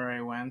Center where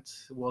I went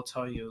will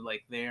tell you,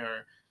 like, they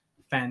are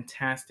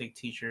fantastic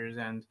teachers.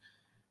 And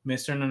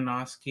Mr.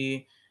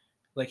 Nanoski,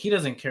 like, he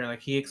doesn't care. Like,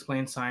 he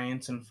explains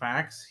science and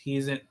facts.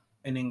 He's an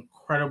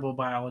incredible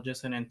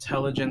biologist, an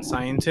intelligent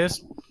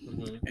scientist.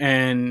 Mm-hmm.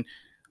 And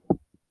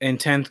in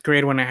 10th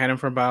grade, when I had him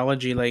for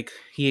biology, like,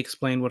 he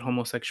explained what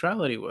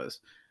homosexuality was.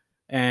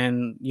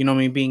 And,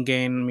 me being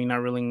gay and me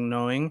not really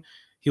knowing,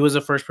 he was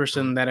the first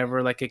person that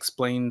ever, like,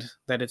 explained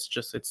that it's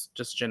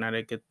just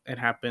genetic. It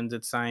happens.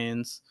 It's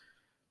science.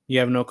 You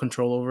have no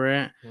control over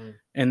it. Mm.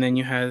 And then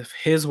you have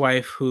his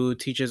wife, who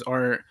teaches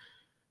art.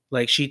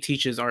 Like, she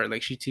teaches art.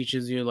 Like, she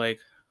teaches you, like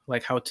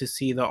how to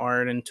see the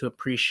art and to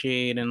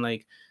appreciate. And,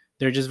 like,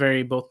 they're just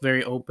both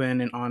very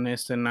open and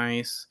honest and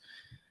nice.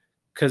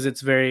 Because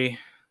it's very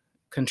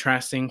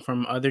contrasting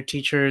from other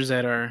teachers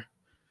that are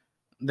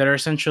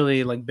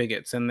essentially, like,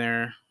 bigots. And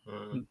they're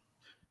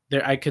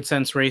I could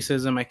sense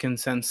racism. I can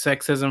sense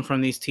sexism from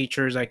these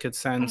teachers. I could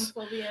sense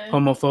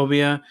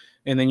homophobia.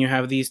 And then you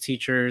have these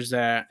teachers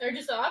that they're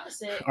just the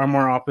opposite. Are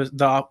more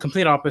the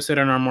complete opposite,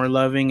 and are more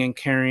loving and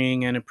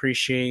caring and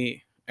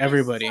appreciate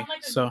everybody.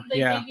 Like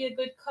they may be a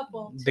good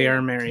couple. They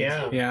are married.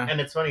 Yeah. And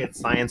it's funny, it's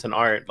science and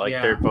art. Like,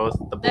 they're both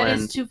the blend.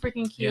 That is too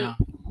freaking cute. Yeah.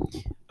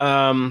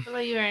 What about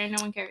you, Aaron?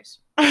 No one cares.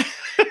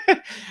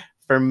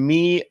 For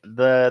me,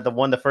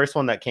 the first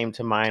one that came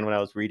to mind when I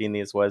was reading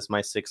these was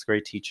my 6th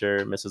grade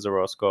teacher, Mrs.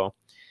 Orozco.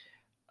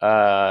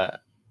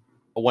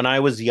 When I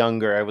was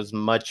younger, I was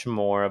much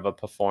more of a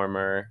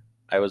performer.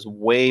 I was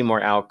way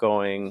more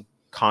outgoing,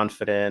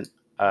 confident.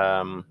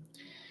 I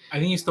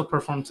think you still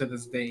perform to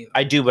this day.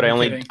 I do, but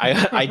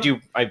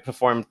I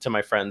perform to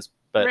my friends.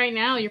 But right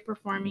now you're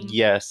performing.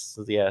 Yes.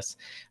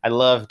 I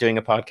love doing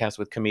a podcast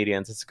with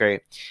comedians. It's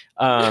great.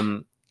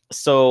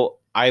 So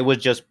I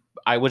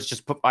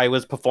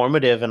was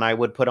performative, and I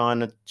would put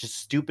on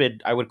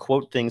I would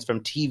quote things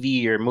from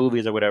TV or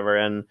movies or whatever.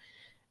 And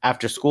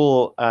after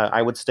school,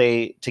 I would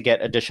stay to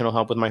get additional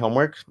help with my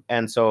homework.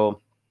 And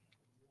so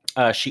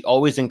she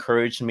always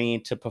encouraged me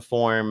to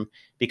perform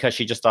because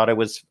she just thought I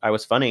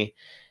was funny.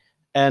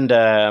 And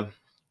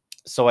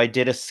so I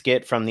did a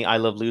skit from the I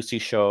Love Lucy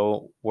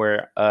show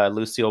where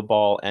Lucille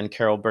Ball and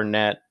Carol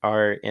Burnett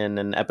are in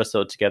an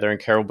episode together, and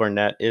Carol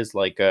Burnett is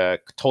like a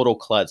total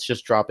klutz,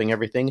 just dropping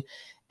everything.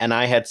 And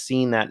I had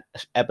seen that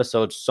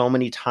episode so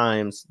many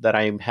times that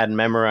I had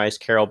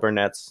memorized Carol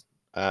Burnett's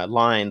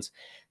lines.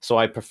 So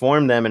I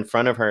performed them in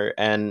front of her,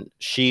 and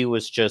she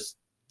was just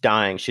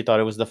dying. She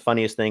thought it was the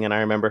funniest thing. And I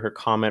remember her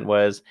comment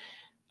was,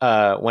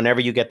 whenever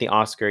you get the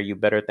Oscar, you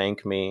better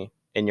thank me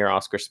in your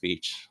Oscar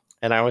speech.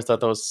 And I always thought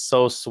that was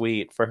so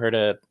sweet for her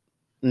to.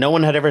 No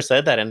one had ever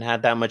said that and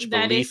had that much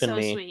That is belief in so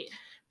me sweet.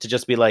 to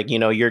just be like,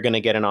 you're going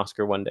to get an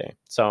Oscar one day.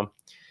 So, all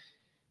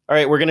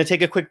right, we're going to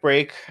take a quick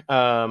break,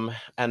 and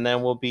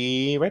then we'll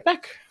be right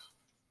back.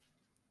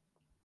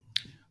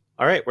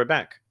 All right, we're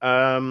back.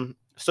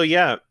 So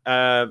yeah,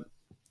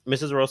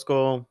 Mrs.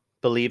 Roscoe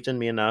believed in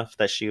me enough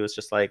that she was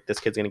just like, this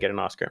kid's going to get an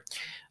Oscar.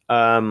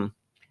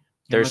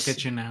 Look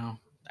at you now.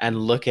 And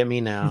look at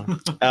me now.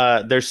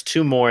 There's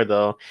two more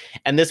though.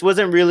 And this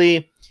wasn't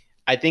really,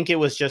 I think it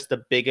was just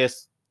the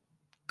biggest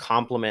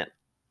compliment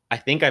I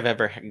think I've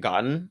ever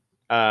gotten.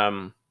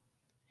 But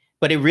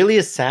it really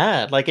is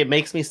sad. Like, it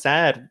makes me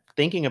sad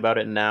thinking about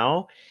it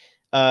now.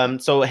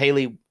 So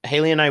Haley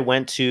and I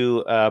went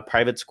to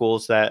private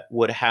schools that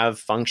would have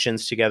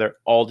functions together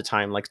all the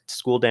time, like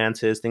school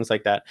dances, things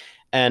like that.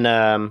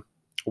 And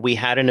we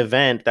had an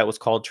event that was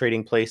called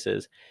Trading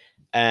Places.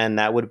 And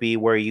that would be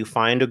where you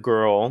find a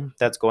girl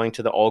that's going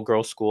to the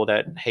all-girls school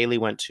that Haley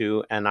went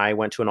to, and I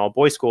went to an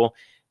all-boys school,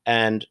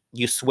 and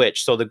you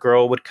switch. So the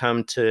girl would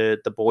come to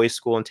the boys'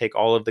 school and take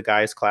all of the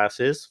guys'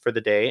 classes for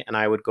the day, and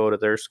I would go to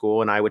their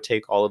school and I would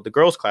take all of the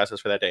girls' classes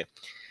for that day.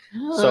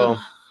 So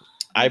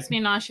makes me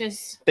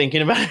nauseous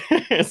thinking about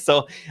it.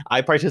 So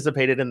I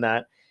participated in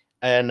that,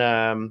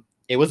 and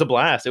it was a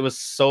blast. It was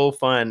so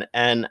fun.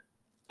 And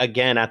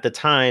again, at the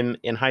time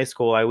in high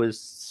school, I was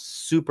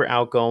super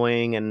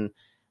outgoing and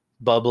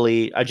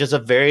bubbly. I just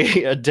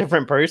a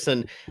different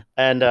person.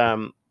 And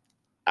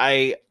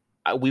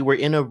we were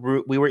in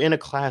a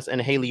class, and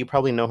Haley, you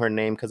probably know her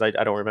name because I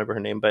don't remember her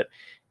name, but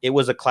it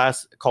was a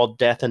class called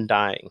Death and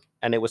Dying,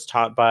 and it was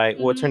taught by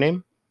what's her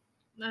name?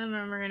 I don't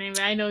remember her name,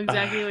 but I know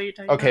exactly what you're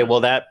talking about. Okay, well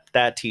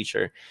that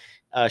teacher,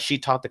 she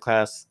taught the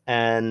class,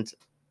 and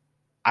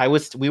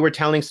we were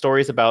telling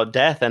stories about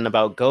death and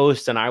about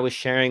ghosts, and I was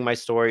sharing my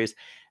stories,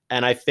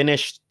 and I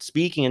finished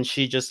speaking, and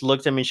she just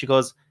looked at me and she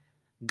goes,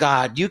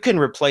 God, you can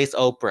replace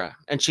Oprah.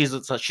 And she's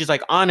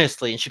like,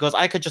 honestly, and she goes,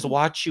 I could just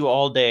watch you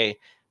all day.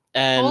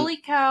 And holy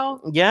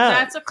cow, yeah,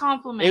 that's a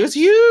compliment. It was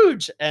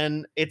huge.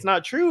 And it's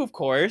not true, of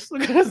course,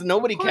 because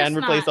nobody can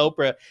replace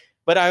Oprah.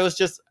 But I was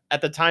just,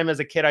 at the time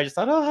as a kid, I just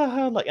thought,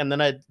 like, and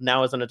then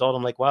now as an adult,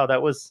 I'm like, wow,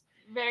 that's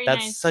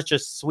nice. Such a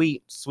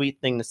sweet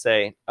thing to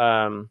say.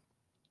 And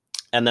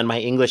then my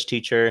English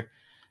teacher,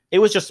 it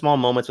was just small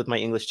moments with my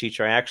English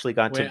teacher. I actually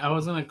got I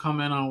was going to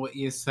comment on what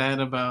you said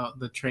about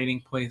the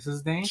Trading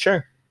Places Day.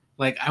 Sure.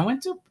 Like, I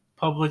went to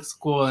public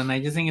school, and I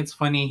just think it's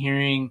funny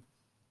hearing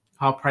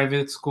how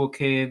private school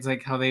kids,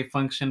 like, how they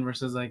function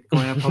versus, like,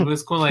 going to public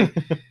school. Like,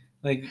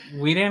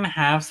 we didn't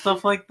have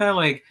stuff like that.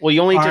 Like, well,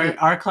 you only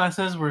our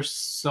classes were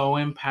so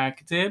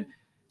impacted.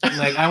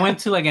 Like, I went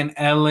to, like, an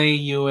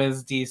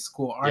LAUSD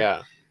school.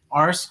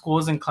 Our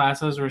schools and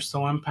classes were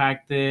so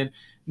impacted.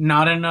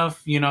 Not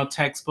enough,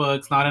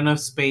 textbooks, not enough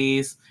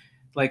space,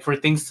 like, for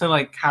things to,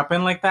 like,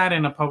 happen like that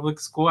in a public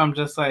school. I'm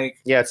just like,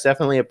 yeah, it's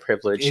definitely a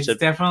privilege. It's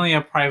definitely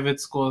a private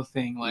school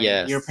thing. Like,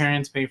 yes. Your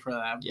parents pay for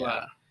that.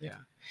 Yeah.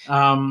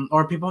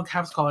 Or people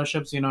have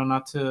scholarships,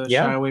 not to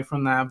shy away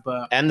from that.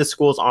 And the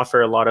schools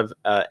offer a lot of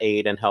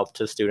aid and help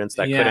to students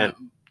that couldn't.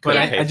 But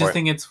I just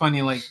think it's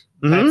funny, like,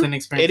 that's an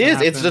experience. It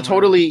is. It's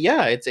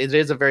it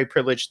is a very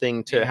privileged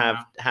thing to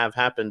have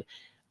happened.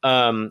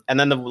 And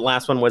then the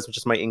last one was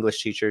just my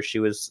English teacher. She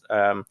was,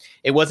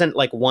 it wasn't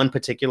like one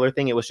particular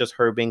thing. It was just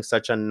her being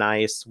such a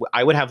nice,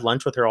 I would have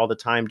lunch with her all the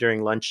time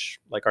during lunch,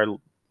 like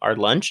our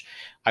lunch.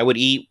 I would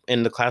eat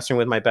in the classroom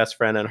with my best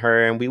friend and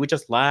her, and we would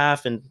just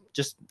laugh and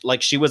just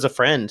like, she was a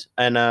friend.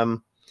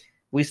 And,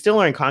 we still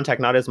are in contact,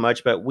 not as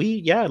much, but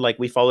we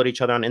followed each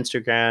other on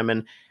Instagram,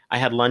 and I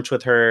had lunch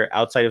with her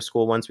outside of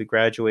school once we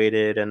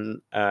graduated.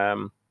 And,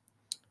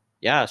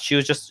 yeah,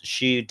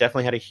 she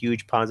definitely had a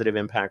huge positive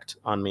impact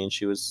on me, and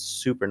she was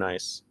super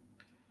nice.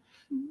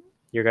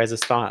 Your guys'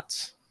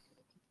 thoughts,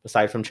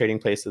 aside from Trading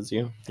Places,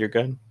 you're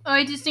good? Oh,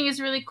 I just think it's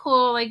really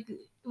cool. Like,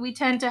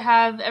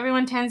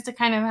 everyone tends to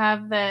kind of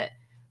have that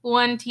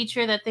one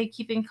teacher that they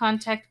keep in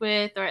contact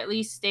with, or at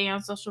least stay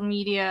on social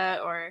media,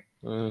 or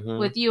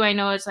with you, I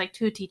know it's like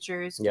two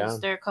teachers, because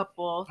they're a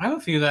couple. I have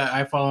a few that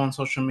I follow on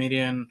social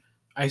media, and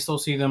I still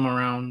see them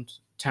around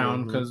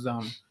town, because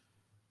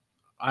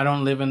I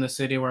don't live in the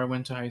city where I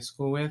went to high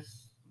school with,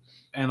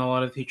 and a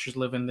lot of teachers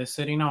live in this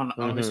city now, and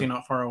obviously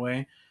not far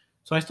away.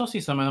 So I still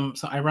see some of them.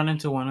 So I run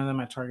into one of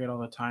them at Target all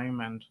the time,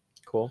 and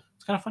cool.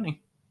 It's kind of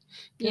funny.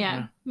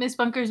 Yeah. Miss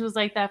Bunkers was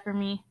like that for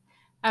me.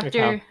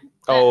 After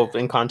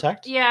in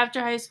contact? Yeah,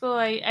 after high school,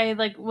 I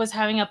like was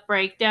having a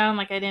breakdown.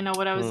 Like, I didn't know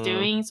what I was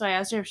doing, so I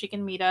asked her if she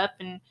can meet up,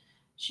 and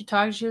she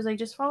talked. She was like,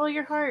 "Just follow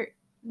your heart."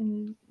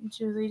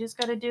 You just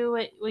gotta do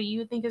what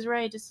you think is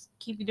right. Just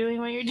keep doing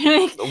what you're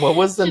doing. What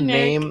was the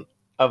Generic. name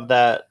of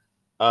that?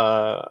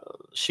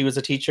 She was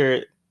a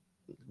teacher,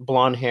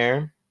 blonde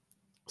hair.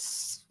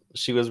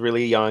 She was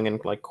really young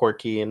and like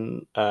quirky,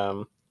 and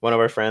one of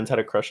our friends had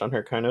a crush on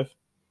her, kind of.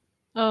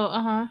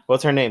 Oh,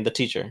 What's her name? The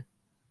teacher?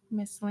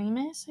 Miss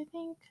Lemus, I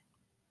think.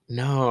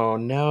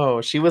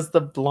 No, she was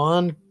the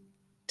blonde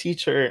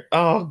teacher.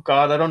 Oh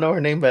God, I don't know her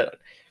name, but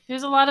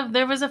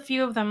There was a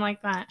few of them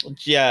like that.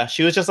 yeah,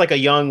 she was just like a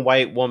young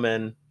white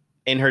woman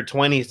in her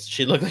 20s.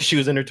 She looked like she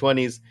was in her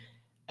 20s,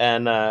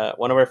 and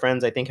one of our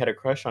friends, I think, had a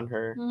crush on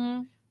her.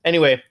 Mm-hmm.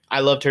 Anyway,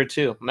 I loved her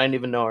too. I didn't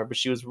even know her, but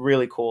she was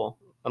really cool.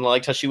 And I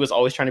liked how she was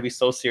always trying to be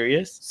so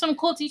serious. Some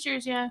cool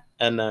teachers, yeah.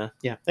 And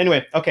yeah.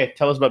 Anyway, okay,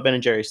 tell us about Ben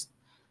and Jerry's.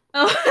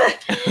 Oh,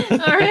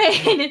 all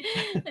right.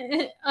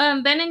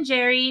 Ben and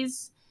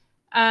Jerry's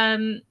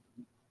announced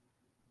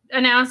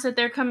that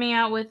they're coming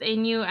out with a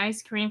new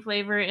ice cream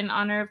flavor in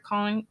honor of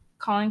Colin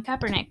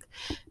Kaepernick.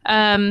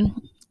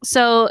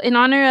 So in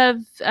honor of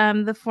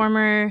the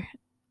former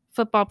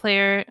football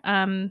player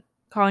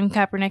Colin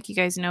Kaepernick, you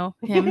guys know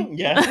him.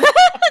 Yeah.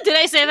 Did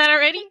I say that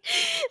already?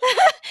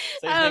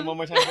 Say his name one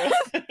more time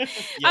for us.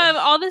 Yes.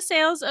 All the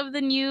sales of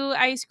the new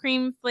ice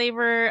cream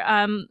flavor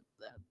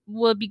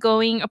will be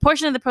going. A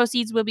portion of the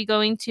proceeds will be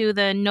going to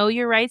the Know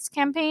Your Rights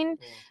campaign,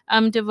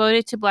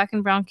 devoted to Black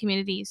and Brown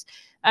communities.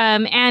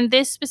 And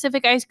this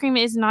specific ice cream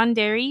is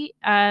non-dairy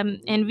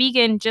and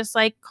vegan, just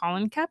like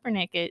Colin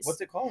Kaepernick is.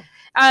 What's it called?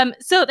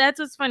 So that's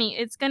what's funny.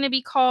 It's going to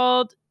be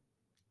called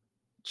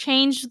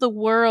Change the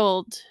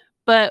World,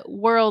 but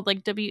world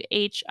like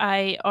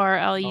WHIRLED.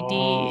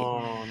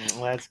 Oh,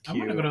 that's cute. I'm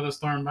gonna go to the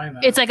store and buy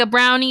that. It's like a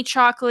brownie,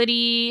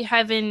 chocolatey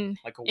heaven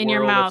like a in your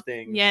world of mouth.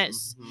 things.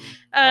 Yes.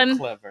 How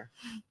clever.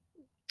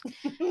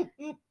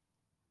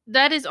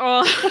 That is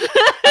all.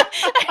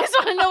 I just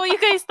want to know what you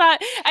guys thought.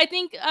 I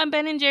think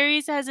Ben and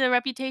Jerry's has a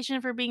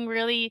reputation for being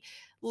really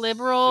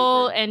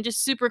liberal and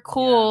just super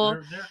cool.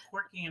 Yeah, they're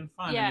quirky and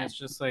fun. Yeah. And it's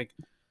just like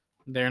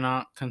they're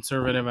not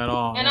conservative at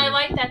all. And I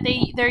like that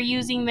they're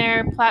using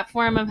their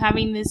platform of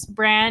having this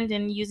brand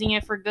and using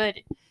it for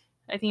good.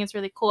 I think it's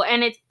really cool.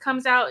 And it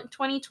comes out in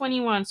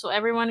 2021, so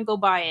everyone go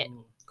buy it.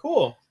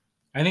 Cool.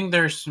 I think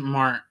they're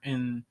smart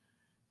in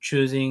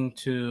choosing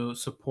to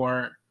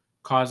support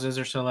causes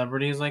or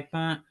celebrities like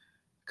that,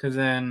 because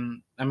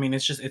then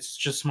it's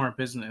just smart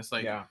business.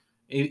 Like, yeah.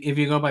 If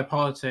you go by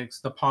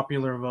politics, the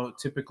popular vote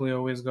typically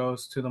always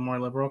goes to the more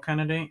liberal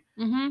candidate.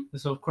 Mm-hmm.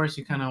 So of course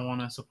you kind of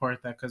want to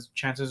support that, because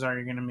chances are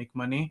you're going to make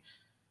money.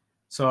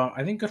 So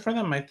I think good for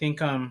them. I think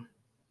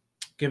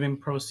giving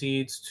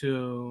proceeds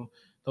to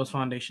those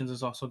foundations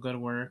is also good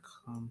work.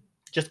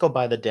 Just go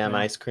buy the damn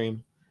ice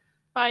cream.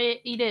 Buy it,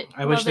 eat it.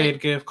 I wish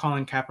they'd give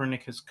Colin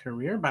Kaepernick his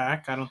career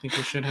back. I don't think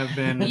it should have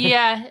been.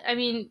 Yeah,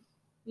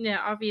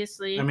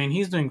 obviously.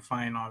 He's doing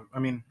fine. I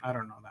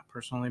don't know that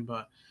personally,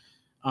 but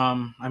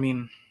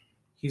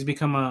he's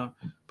become a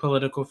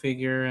political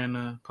figure and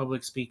a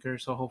public speaker,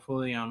 so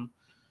hopefully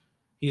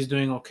he's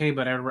doing okay.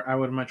 But I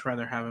would much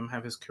rather have him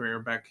have his career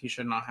back. He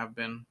should not have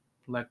been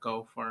let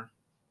go for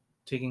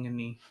taking a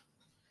knee.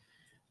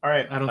 All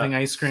right. I don't think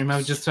ice cream. I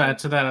was just to add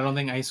to that. I don't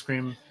think ice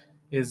cream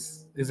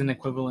is an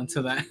equivalent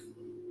to that.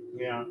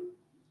 Yeah.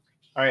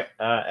 All right,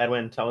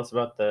 Edwin, tell us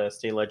about the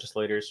state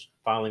legislators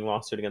filing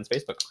lawsuit against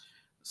Facebook.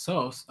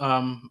 So,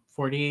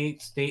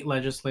 48 state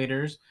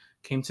legislators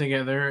came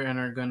together and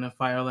are going to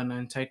file an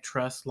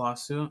antitrust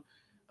lawsuit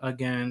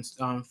against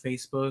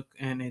Facebook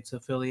and its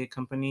affiliate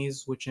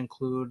companies, which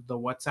include the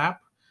WhatsApp.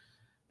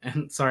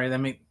 And sorry,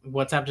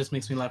 WhatsApp just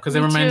makes me laugh because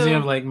it reminds me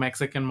of like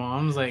Mexican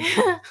moms, like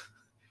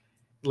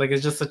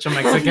it's just such a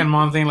Mexican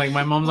mom thing. Like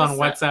my mom's on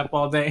WhatsApp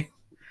all day,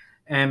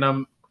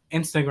 and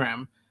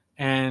Instagram,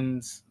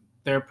 and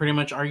they're pretty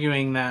much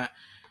arguing that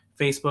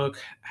Facebook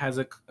has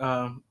a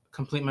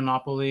complete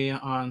monopoly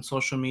on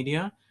social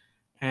media,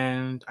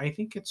 and I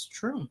think it's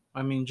true.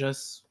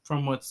 Just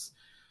from what's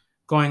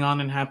going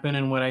on and happen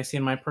and what I see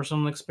in my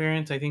personal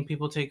experience, I think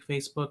people take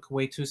Facebook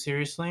way too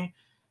seriously,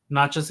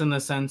 not just in the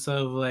sense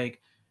of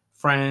like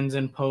friends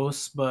and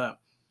posts, but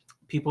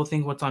people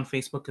think what's on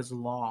Facebook is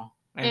law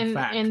and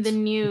fact. And the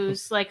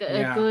news, like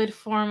a good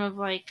form of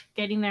like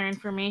getting their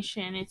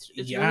information. It's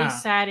really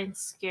sad and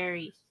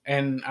scary.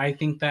 And I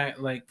think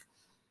that like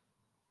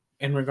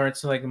in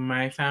regards to like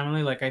my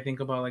family, like I think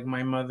about like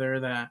my mother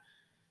that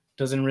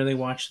doesn't really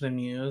watch the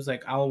news.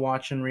 Like I'll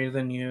watch and read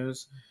the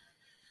news.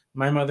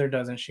 My mother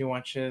doesn't. She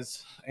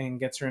watches and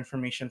gets her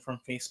information from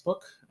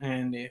Facebook.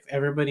 And if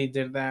everybody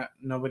did that,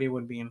 nobody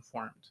would be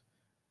informed.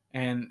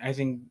 And I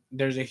think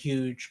there's a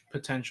huge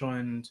potential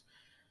and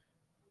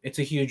it's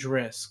a huge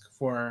risk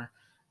for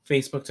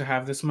Facebook to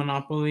have this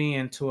monopoly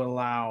and to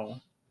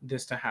allow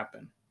this to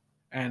happen.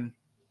 And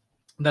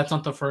that's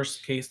not the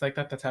first case like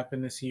that that's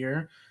happened this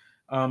year.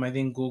 I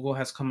think Google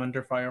has come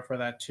under fire for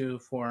that too,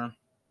 for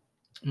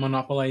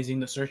monopolizing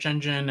the search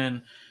engine.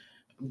 And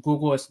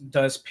Google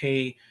does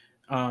pay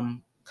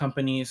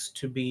companies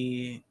to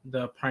be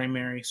the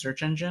primary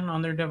search engine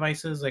on their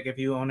devices. Like if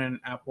you own an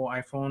Apple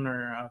iPhone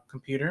or a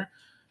computer,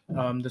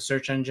 the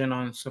search engine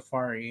on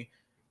Safari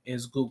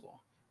is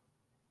Google.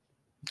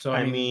 So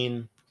I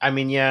mean,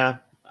 yeah,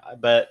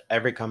 but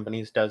every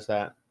company does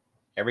that.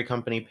 Every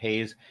company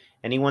pays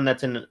anyone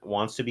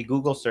wants to be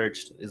Google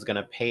searched is going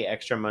to pay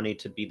extra money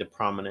to be the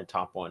prominent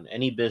top one.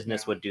 Any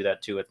business would do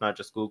that too. It's not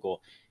just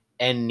Google.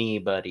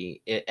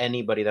 Anybody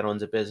that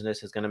owns a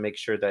business is going to make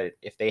sure that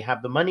if they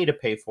have the money to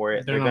pay for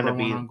it, they're going to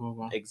be on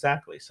Google.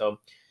 Exactly. So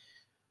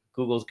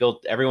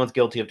everyone's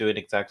guilty of doing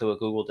exactly what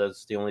Google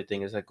does. The only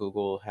thing is that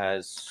Google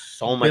has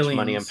so much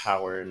money and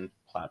power and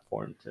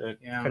platform to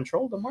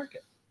control the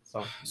market.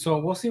 So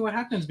we'll see what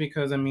happens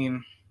because, I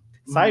mean...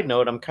 Side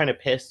note, I'm kind of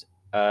pissed.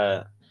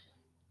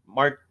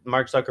 Mark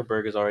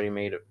Zuckerberg has already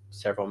made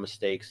several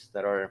mistakes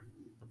that are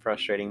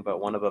frustrating, but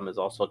one of them is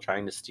also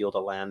trying to steal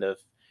the land of...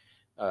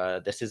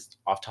 this is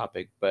off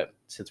topic, but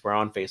since we're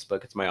on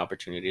Facebook, it's my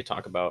opportunity to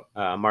talk about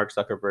Mark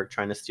Zuckerberg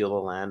trying to steal the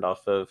land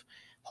off of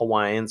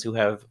Hawaiians who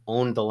have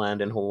owned the land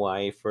in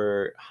Hawaii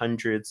for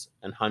hundreds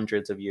and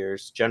hundreds of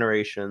years,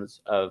 generations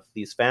of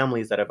these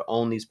families that have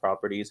owned these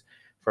properties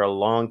for a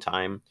long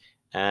time.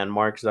 And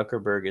Mark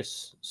Zuckerberg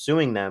is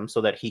suing them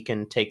so that he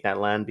can take that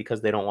land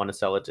because they don't want to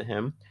sell it to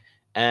him.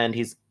 And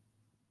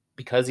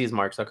because he's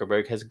Mark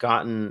Zuckerberg, has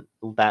gotten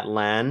that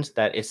land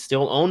that is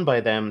still owned by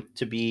them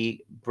to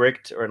be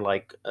bricked, or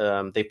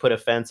they put a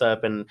fence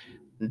up and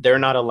they're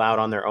not allowed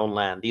on their own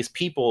land. These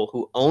people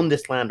who own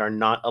this land are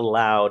not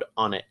allowed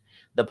on it.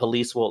 The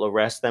police will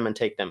arrest them and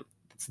take them.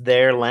 It's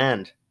their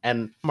land.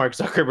 And Mark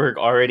Zuckerberg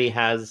already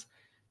has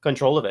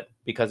control of it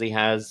because he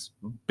has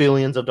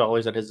billions of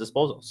dollars at his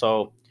disposal.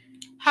 So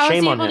how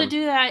is he able to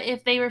do that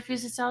if they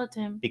refuse to sell it to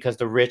him? Because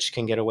the rich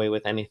can get away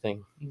with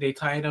anything. They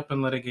tie it up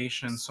in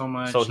litigation so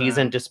much. So he's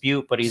in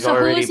dispute, but he's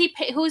already... So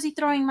who is he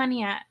throwing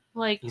money at?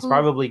 He's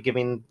probably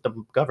giving the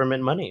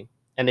government money.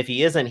 And if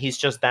he isn't, he's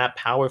just that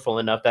powerful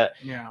enough that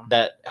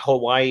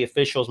Hawaii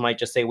officials might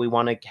just say, we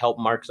want to help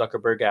Mark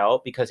Zuckerberg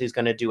out because he's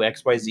going to do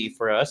XYZ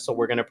for us. So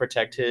we're going to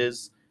protect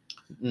his,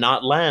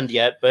 not land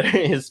yet, but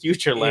his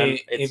future land.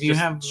 If you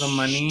have the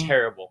money,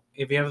 terrible.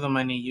 If you have the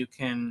money, you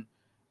can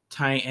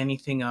tie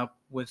anything up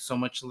with so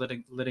much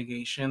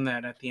litigation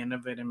that at the end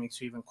of it, it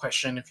makes you even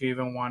question if you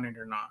even want it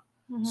or not.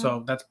 Mm-hmm.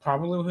 So that's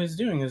probably what he's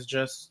doing, is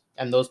just...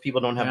 And those people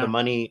don't have the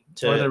money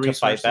to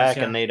fight back,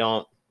 and they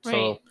don't... Right.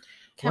 So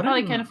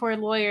probably can't afford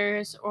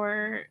lawyers,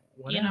 or,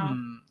 what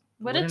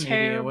a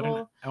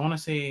terrible... I want to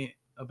say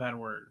a bad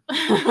word,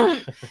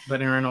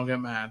 but Aaron will get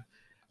mad.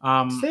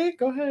 Say it,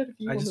 go ahead.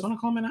 I just want to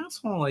call him an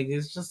asshole. Like,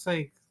 it's just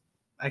like,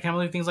 I can't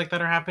believe things like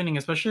that are happening,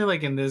 especially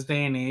like in this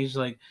day and age.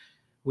 Like,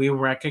 we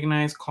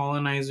recognize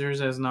colonizers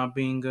as not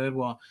being good.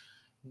 Well,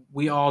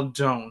 we all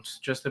don't.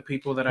 Just the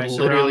people that I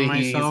surround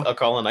myself. He's a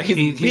colonizer.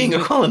 He's being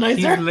a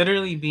colonizer. He's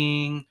literally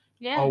being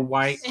a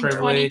white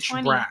privileged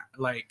brat.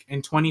 Like,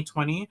 in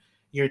 2020,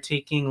 you're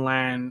taking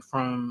land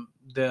from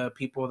the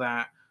people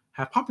that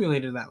have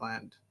populated that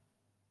land.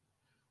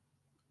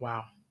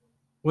 Wow.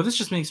 Well, this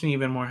just makes me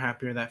even more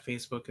happier that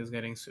Facebook is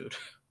getting sued.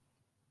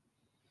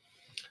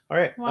 All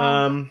right.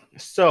 Wow.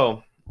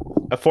 So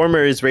a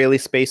former Israeli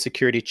space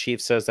security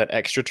chief says that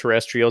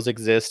extraterrestrials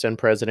exist and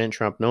President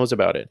Trump knows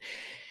about it.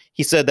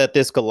 He said that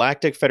this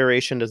galactic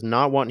federation does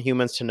not want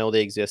humans to know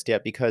they exist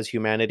yet because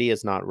humanity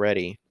is not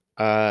ready.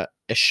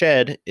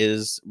 Eshed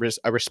is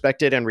a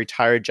respected and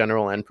retired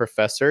general and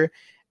professor,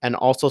 and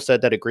also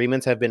said that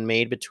agreements have been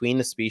made between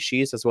the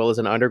species as well as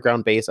an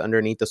underground base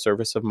underneath the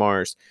surface of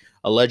Mars.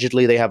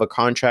 Allegedly, they have a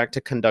contract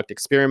to conduct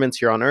experiments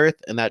here on Earth,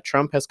 and that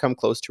Trump has come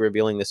close to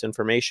revealing this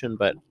information,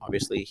 but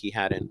obviously he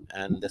hadn't,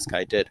 and this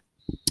guy did.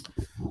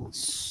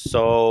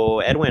 So,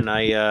 Edwin,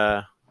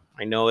 I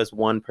know as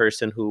one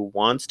person who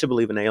wants to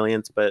believe in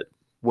aliens but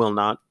will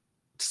not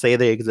say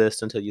they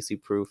exist until you see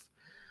proof.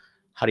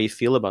 How do you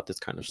feel about this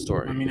kind of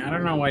story? I mean, I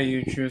don't know why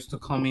you choose to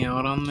call me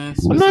out on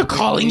this. I'm not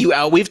calling you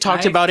out. We've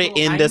talked about it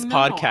in this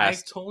podcast. I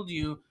told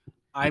you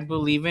I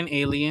believe in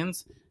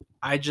aliens.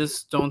 I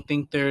just don't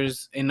think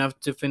there's enough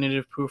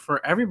definitive proof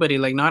for everybody.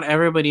 Like, not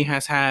everybody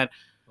has had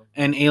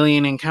an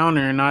alien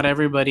encounter. Not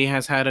everybody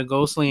has had a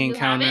ghostly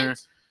encounter.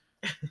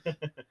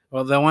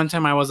 Well, the one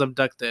time I was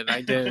abducted,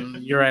 I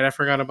did. You're right. I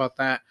forgot about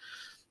that.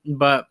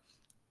 But,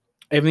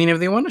 I mean, if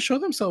they want to show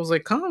themselves,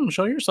 like, come,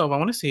 show yourself. I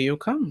want to see you.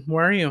 Come.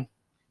 Where are you?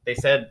 They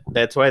said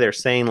that's why they're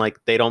saying, like,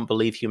 they don't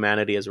believe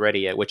humanity is ready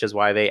yet, which is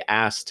why they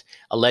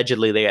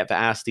allegedly they have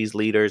asked these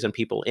leaders and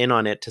people in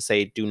on it to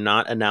say, do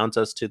not announce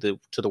us to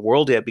the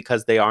world yet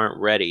because they aren't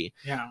ready.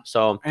 Yeah.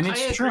 So, and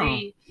it's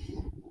true.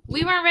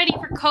 We weren't ready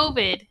for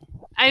COVID.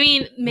 I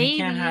mean, maybe. We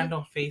can't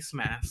handle face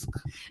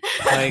masks.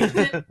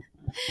 Like,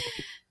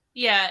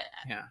 yeah.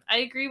 I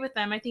agree with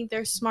them. I think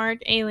they're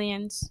smart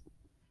aliens.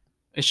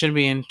 It should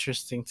be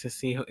interesting to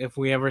see if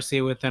we ever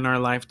see within our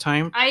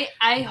lifetime.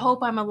 I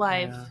hope I'm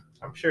alive. Yeah.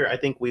 I'm sure. I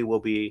think we will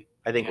be.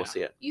 I think we'll see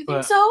it. You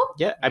think so?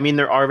 Yeah. I mean,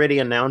 they're already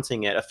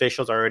announcing it.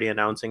 Officials are already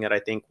announcing it. I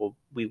think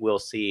we will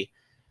see.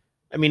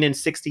 I mean, in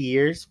 60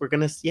 years, we're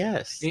gonna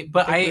yes.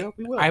 But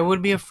I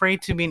would be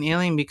afraid to be an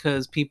alien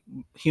because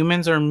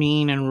humans are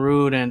mean and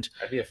rude, and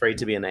I'd be afraid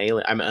to be an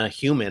alien. I'm a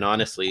human,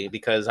 honestly,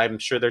 because I'm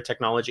sure their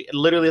technology.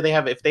 Literally,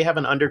 if they have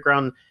an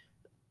underground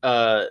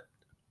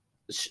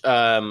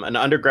an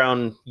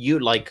underground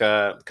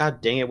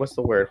god dang it, what's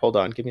the word? Hold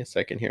on, give me a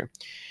second here.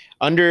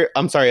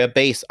 A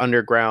base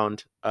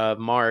underground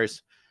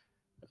Mars.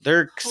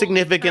 They're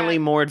significantly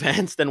crap. more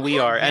advanced than we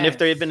are. And if Yes.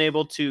 they've been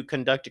able to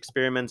conduct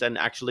experiments and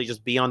actually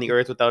just be on the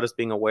Earth without us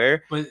being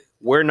aware, But,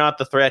 we're not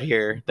the threat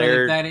here. but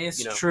They're if that is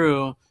you know,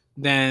 true,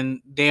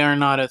 then they are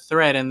not a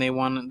threat, and it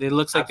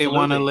looks like they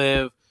want to Absolutely.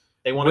 live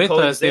they want with to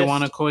us. They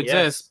want to coexist,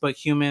 Yes. but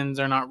humans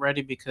are not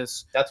ready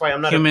because That's why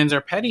I'm not. humans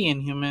are petty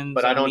and humans.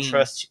 But I are don't mean.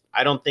 trust.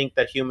 I don't think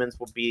that humans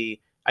will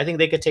be. I think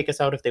they could take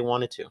us out if they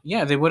wanted to.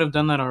 Yeah, they would have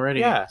done that already.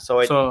 Yeah. So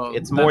it's more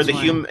that's the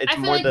why. human. It's I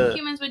feel more like the.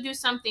 humans would do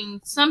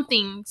something,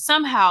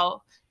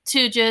 somehow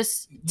to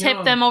just tip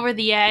Yo. them over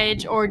the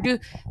edge, or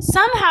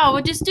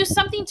would just do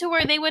something to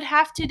where they would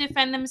have to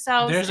defend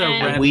themselves. There's a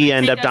and red- And we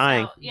end take up us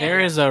dying. out. Yeah. There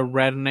is a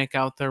redneck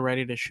out there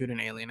ready to shoot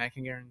an alien. I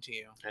can guarantee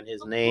you. And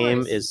his Of name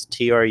course. is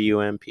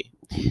TRUMP.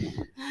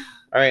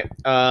 All right.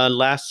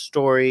 Last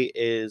story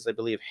is, I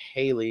believe,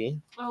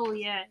 Haley. Oh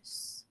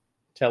yes.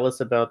 Tell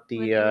us about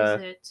What is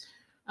the it?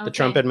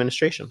 Trump Okay.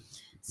 administration.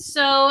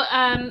 So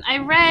I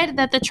read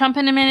that the Trump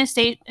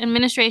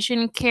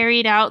administration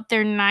carried out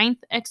their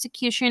 9th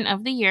execution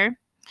of the year.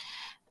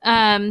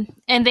 And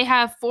they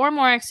have 4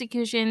 more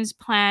executions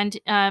planned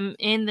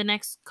in the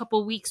next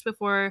couple weeks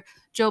before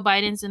Joe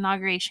Biden's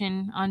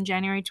inauguration on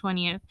January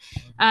 20th.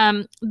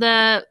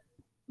 The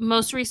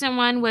most recent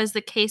one was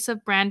the case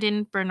of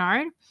Brandon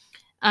Bernard.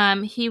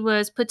 He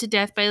was put to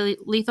death by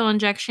lethal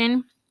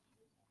injection.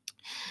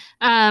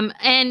 I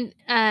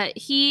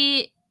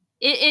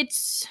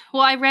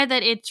read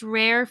that it's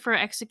rare for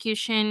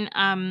execution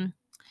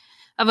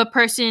of a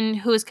person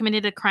who has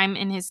committed a crime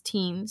in his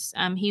teens.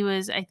 I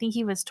think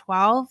he was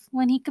 12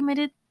 when he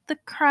committed the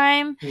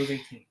crime. He was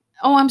 18.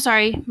 Oh, I'm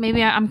sorry.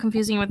 Maybe I'm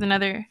confusing with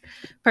another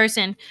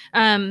person.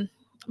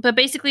 But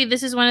basically,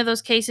 this is one of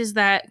those cases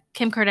that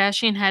Kim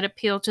Kardashian had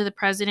appealed to the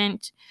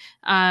president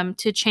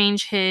to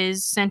change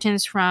his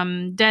sentence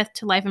from death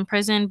to life in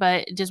prison,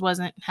 but it just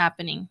wasn't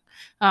happening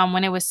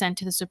when it was sent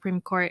to the Supreme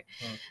Court.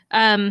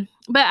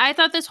 But I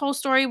thought this whole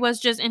story was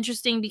just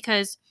interesting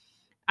because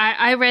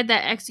I read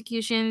that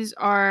executions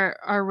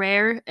are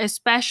rare,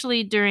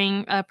 especially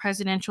during a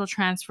presidential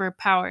transfer of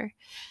power.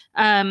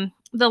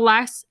 The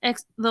last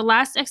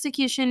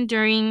execution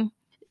during.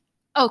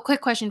 Oh,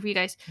 quick question for you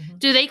guys. Mhm.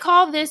 Do they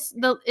call this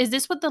is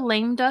this what the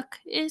lame duck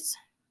is?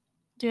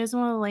 Do you guys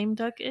know what a lame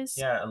duck is?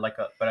 Yeah,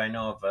 but I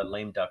know of a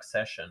lame duck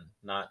session,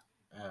 not.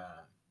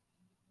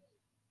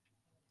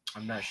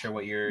 I'm not sure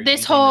what you're.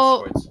 This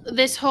whole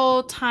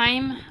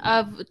time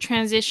of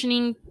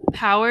transitioning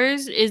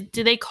powers is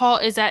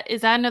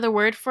that another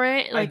word for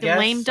it? Like the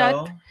lame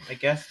duck? I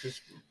guess.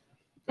 Just,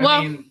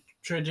 Well- I mean,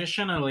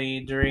 traditionally,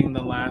 during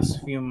the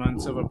last few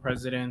months of a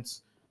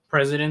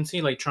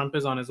presidency, like Trump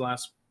is on his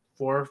last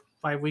 4 or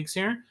 5 weeks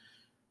here,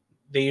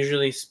 they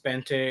usually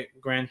spent it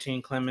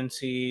granting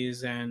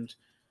clemencies and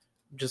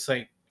just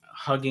like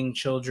hugging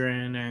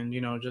children and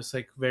just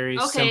like very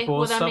simple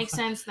well that stuff. makes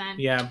sense then.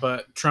 Yeah,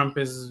 but Trump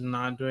is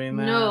not doing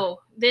that.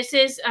 No, this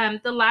is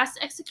the last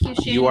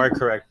execution. you are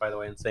correct, by the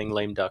way, in saying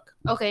lame duck.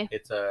 Okay.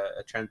 It's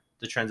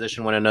the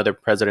transition when another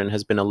president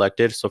has been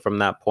elected. So from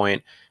that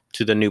point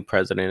to the new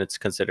president, it's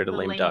considered a The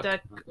lame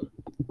duck.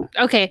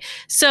 Okay,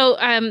 so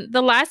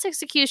the last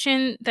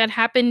execution that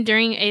happened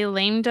during a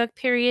lame duck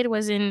period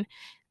was in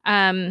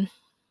the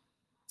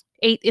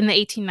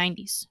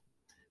 1890s.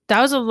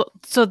 That was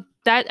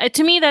that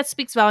to me that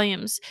speaks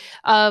volumes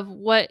of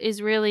what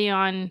is really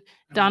on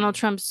Donald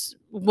Trump's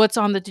what's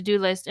on the to-do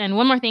list. And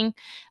one more thing,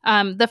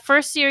 the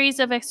first series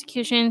of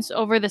executions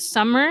over the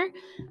summer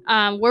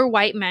were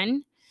white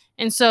men,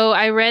 and so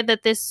I read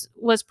that this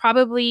was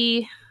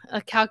probably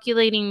a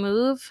calculating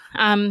move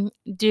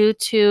due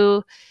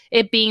to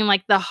it being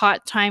like the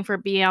hot time for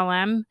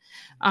BLM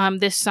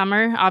this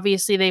summer.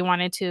 Obviously they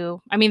wanted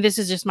to, I mean, this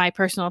is just my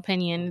personal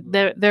opinion,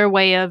 their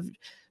way of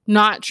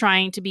not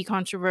trying to be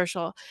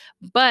controversial.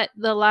 But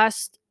the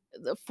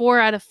 4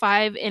 out of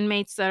 5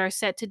 inmates that are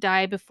set to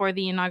die before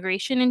the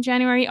inauguration in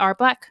January are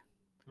Black.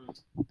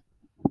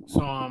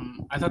 So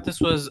I thought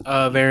this was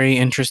a very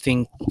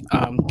interesting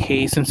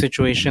case and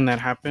situation that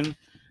happened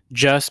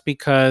just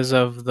because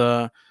of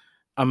the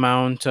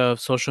amount of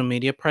social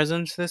media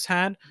presence this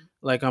had.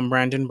 Like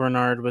Brandon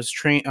Bernard was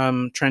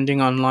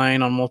trending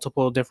online on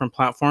multiple different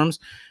platforms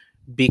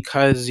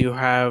because you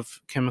have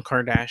Kim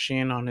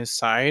Kardashian on his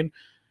side.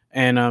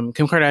 And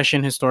Kim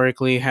Kardashian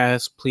historically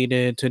has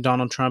pleaded to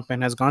Donald Trump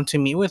and has gone to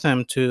meet with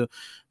him to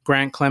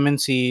grant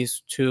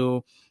clemencies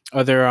to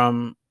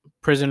other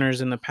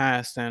prisoners in the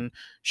past. And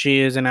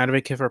she is an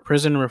advocate for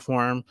prison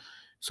reform.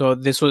 So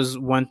this was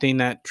one thing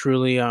that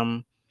truly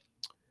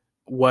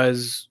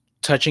was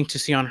touching to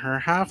see on her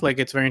half. Like,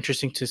 it's very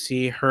interesting to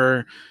see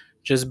her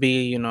just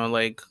be,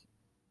 like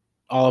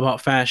all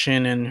about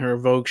fashion and her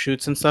Vogue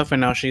shoots and stuff.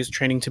 And now she's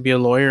training to be a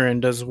lawyer and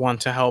does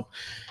want to help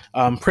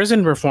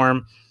prison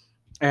reform.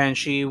 And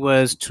she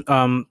was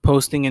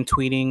posting and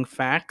tweeting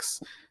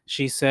facts.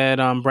 She said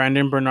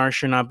Brandon Bernard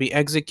should not be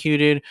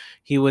executed.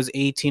 He was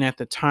 18 at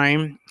the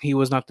time. He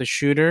was not the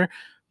shooter.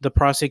 The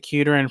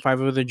prosecutor and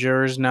 5 of the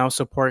jurors now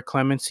support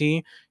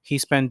clemency. He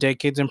spent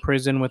decades in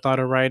prison without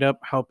a write-up,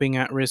 helping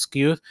at-risk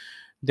youth.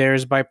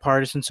 There's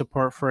bipartisan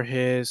support for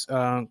his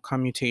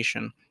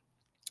commutation.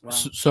 Wow.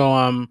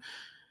 So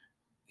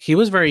he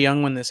was very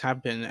young when this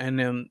happened,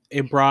 and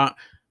it brought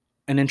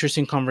an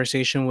interesting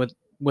conversation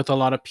with a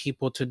lot of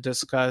people to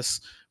discuss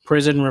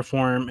prison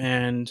reform,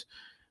 and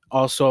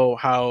also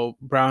how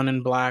brown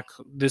and black,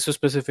 this is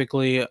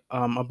specifically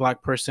a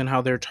black person, how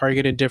they're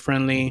targeted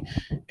differently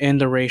in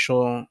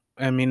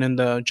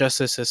the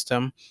justice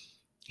system.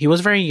 He was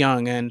very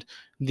young, and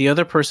the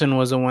other person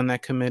was the one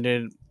that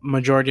committed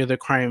majority of the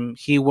crime.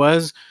 He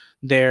was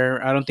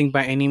there. I don't think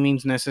by any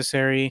means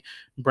necessary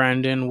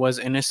Brandon was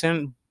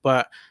innocent,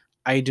 but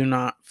I do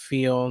not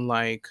feel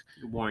like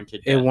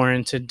it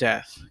warranted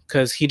death,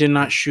 because he did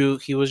not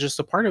shoot. He was just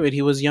a part of it.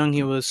 He was young.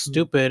 He was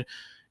stupid.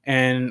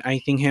 And I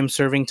think him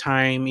serving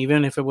time,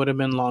 even if it would have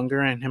been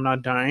longer and him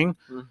not dying,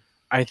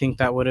 I think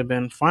that would have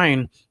been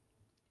fine.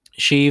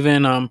 She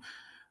even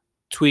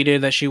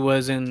tweeted that she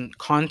was in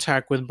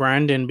contact with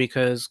Brandon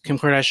because Kim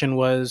Kardashian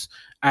was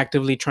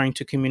actively trying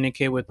to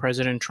communicate with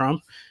President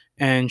Trump.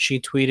 And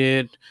she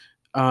tweeted,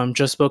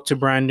 just spoke to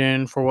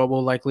Brandon for what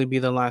will likely be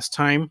the last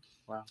time.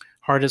 Wow.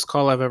 Hardest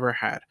call I've ever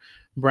had.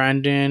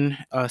 Brandon,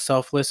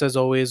 selfless as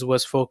always,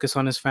 was focused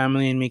on his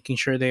family and making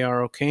sure they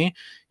are okay.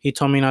 He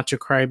told me not to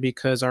cry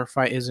because our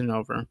fight isn't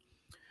over.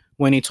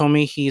 When he told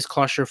me he's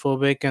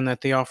claustrophobic and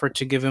that they offered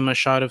to give him a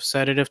shot of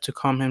sedative to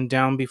calm him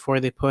down before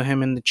they put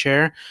him in the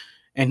chair,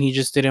 and he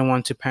just didn't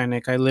want to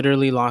panic, I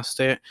literally lost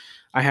it.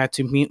 I had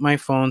to mute my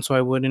phone so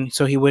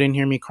he wouldn't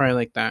hear me cry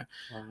like that.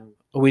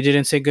 We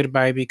didn't say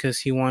goodbye because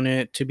he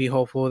wanted to be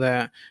hopeful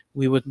that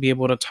we would be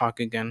able to talk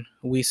again.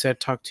 We said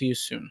talk to you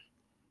soon.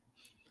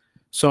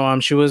 So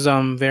she was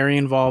very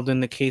involved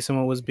in the case and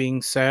what was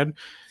being said.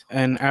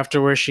 And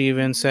afterwards, she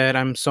even said,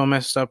 I'm so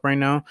messed up right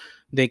now.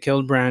 They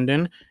killed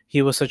Brandon.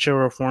 He was such a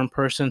reformed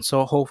person,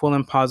 so hopeful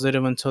and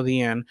positive until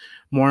the end.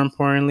 More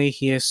importantly,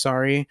 he is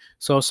sorry,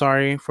 so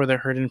sorry for the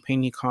hurt and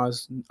pain he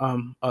caused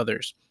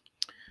others.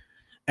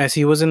 As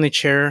he was in the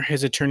chair,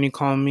 his attorney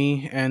called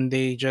me, and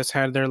they just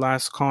had their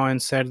last call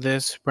and said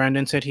this.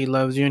 Brandon said he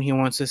loves you and he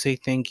wants to say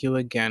thank you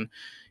again.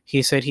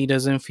 He said he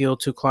doesn't feel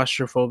too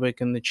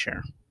claustrophobic in the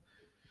chair.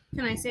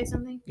 Can I say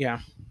something? Yeah.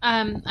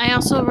 I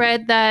also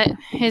read that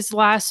his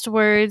last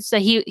words,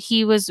 that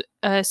he was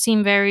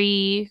seemed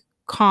very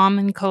calm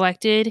and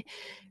collected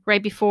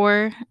right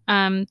before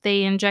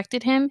they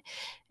injected him,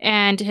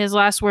 and his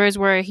last words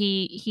were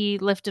he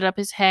lifted up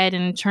his head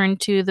and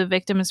turned to the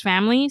victims'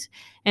 families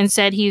and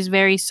said he's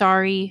very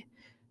sorry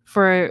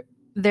for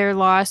their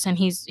loss, and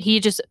he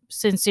just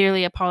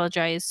sincerely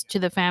apologized to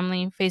the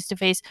family face to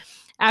face.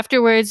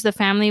 Afterwards, the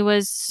family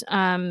was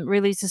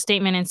released a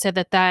statement and said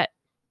that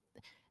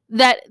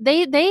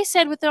they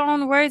said with their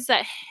own words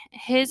that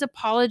his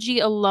apology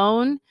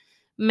alone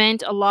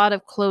meant a lot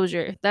of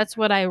closure. That's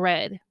what I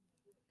read.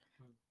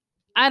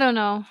 I don't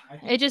know.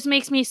 It just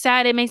makes me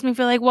sad. It makes me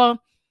feel like,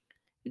 well,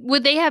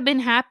 would they have been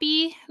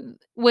happy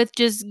with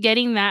just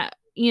getting that,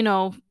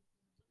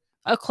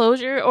 a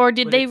closure, or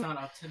did they? It's not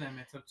up to them.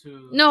 It's up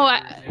to. No,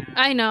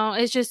 I know.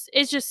 It's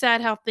just sad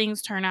how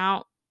things turn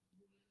out.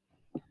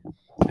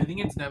 I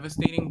think it's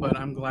devastating, but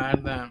I'm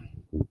glad that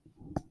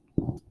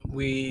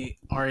we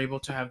are able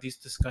to have these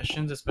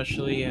discussions,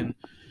 especially in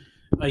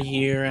a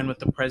year and with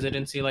the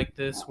presidency like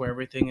this, where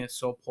everything is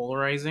so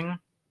polarizing.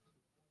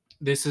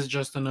 This is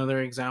just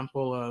another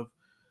example of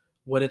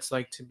what it's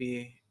like to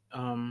be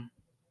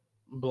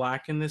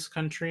black in this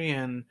country,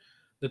 and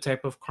the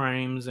type of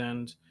crimes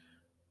and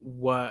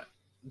what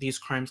these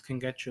crimes can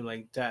get you,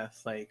 like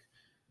death. Like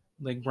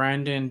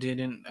Brandon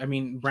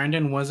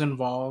was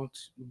involved.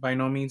 By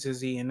no means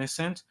is he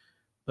innocent,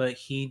 but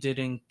he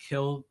didn't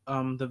kill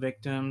the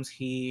victims.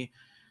 He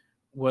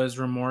was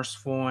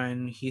remorseful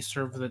and he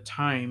served the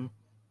time,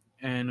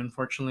 and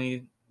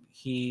unfortunately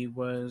he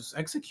was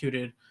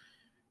executed.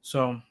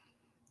 So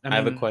I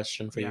have a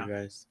question for you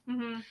guys.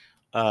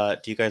 Mm-hmm.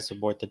 Do you guys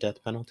support the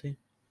death penalty?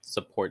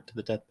 Support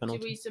the death penalty?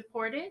 Do we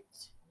support it?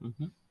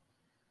 Mm-hmm.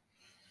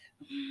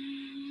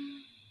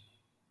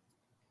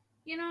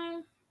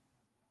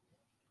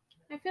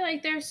 I feel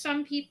like there's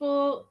some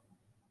people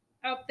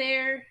out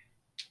there.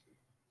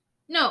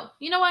 No,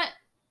 you know what?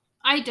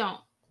 I don't.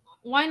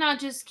 Why not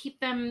just keep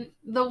them,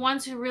 the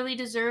ones who really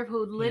deserve,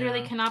 who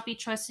literally cannot be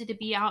trusted to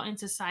be out in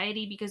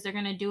society because they're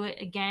going to do it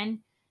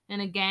again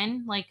and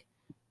again? Like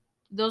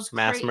those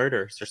mass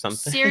murders or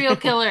something. Serial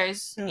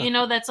killers.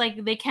 Yeah. That's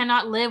like they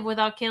cannot live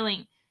without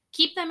killing.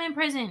 Keep them in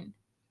prison.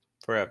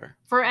 Forever.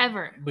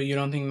 But you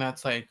don't think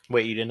that's like...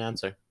 Wait, you didn't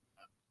answer.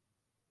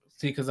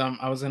 See, because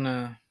I was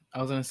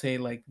gonna say,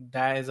 like,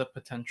 that is a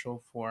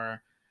potential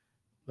for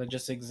like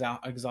just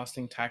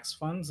exhausting tax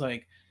funds,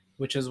 like,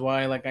 which is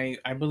why, like,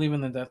 I believe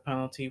in the death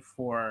penalty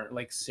for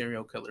like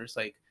serial killers,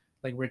 like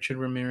Richard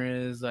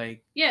Ramirez,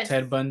 like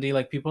Ted Bundy,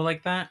 like people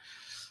like that.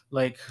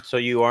 Like, so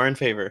you are in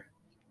favor?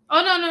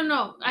 Oh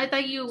no! I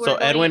thought you were. So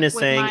Edwin is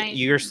saying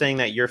you're saying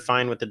that you're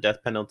fine with the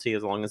death penalty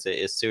as long as it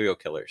is serial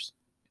killers.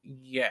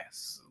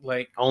 Yes,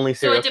 like only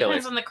serial killers. So it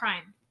depends on the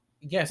crime.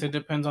 yes, it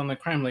depends on the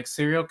crime. Like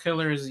serial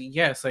killers,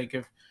 yes, like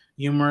if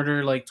you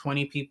murder like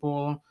 20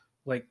 people,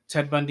 like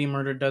Ted Bundy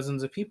murdered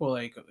dozens of people,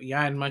 like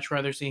yeah, I'd much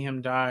rather see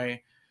him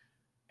die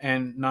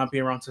and not be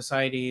around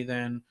society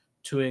than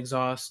to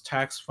exhaust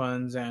tax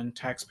funds and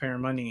taxpayer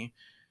money.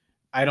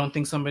 I don't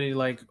think somebody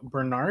like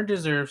Bernard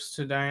deserves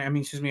to die. I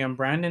mean, excuse me,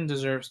 Brandon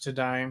deserves to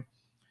die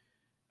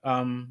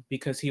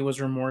because he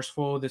was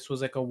remorseful. This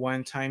was like a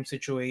one-time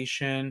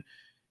situation.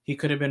 He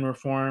could have been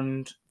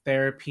reformed,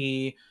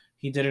 therapy.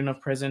 He did enough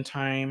prison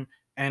time,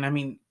 and I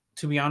mean,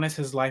 to be honest,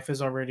 his life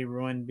is already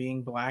ruined.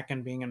 Being black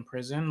and being in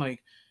prison,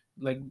 like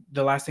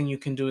the last thing you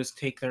can do is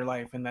take their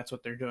life, and that's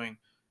what they're doing.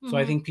 So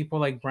I Mhm. think people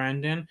like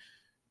Brandon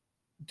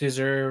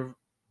deserve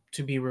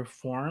to be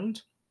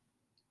reformed,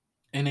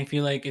 and I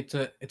feel like it's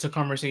a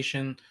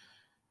conversation.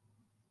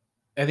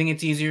 I think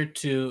it's easier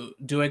to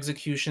do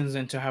executions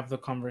than to have the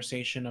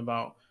conversation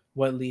about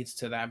what leads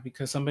to that,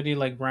 because somebody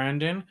like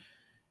Brandon,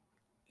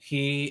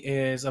 he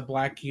is a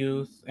black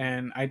youth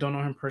and I don't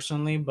know him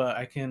personally, but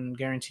I can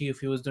guarantee you if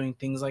he was doing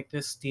things like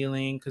this,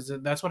 stealing, because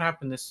that's what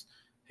happened. This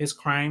his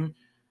crime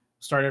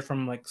started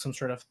from like some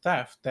sort of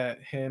theft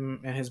that him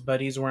and his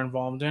buddies were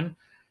involved in,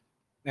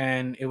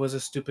 and it was a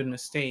stupid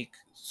mistake.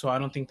 So I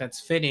don't think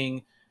that's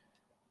fitting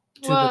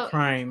to the Well,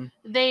 crime.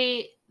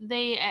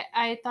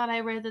 I thought I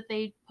read that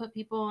they put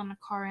people in a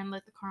car and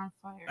lit the car on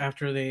fire.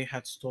 After they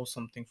had stole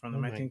something from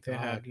them, Oh I my think they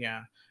had, God.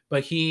 yeah.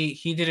 But he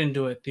didn't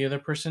do it. The other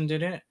person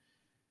did it.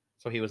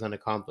 So he was an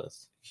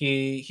accomplice.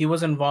 He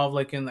was involved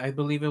like in, I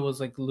believe it was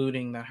like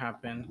looting that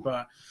happened.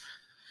 But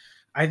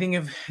I think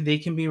if they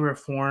can be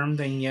reformed,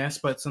 then yes.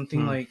 But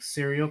something like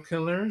serial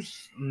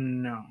killers,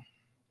 no.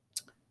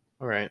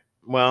 All right.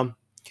 Well,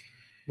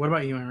 What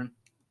about you, Aaron?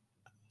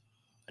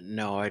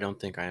 no, I don't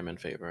think I am in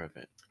favor of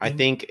it. I Mm.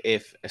 think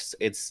if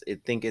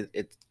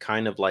it's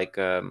kind of like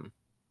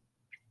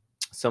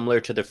similar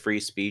to the free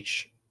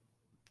speech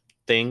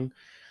thing.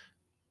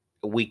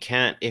 We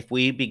can't, if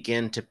we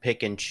begin to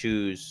pick and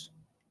choose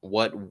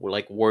what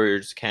like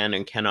words can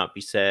and cannot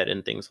be said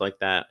and things like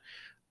that,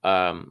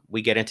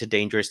 we get into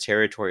dangerous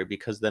territory,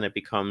 because then it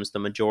becomes the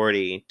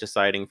majority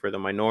deciding for the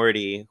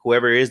minority,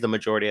 whoever is the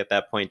majority at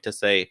that point, to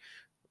say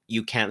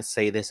you can't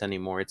say this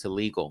anymore, it's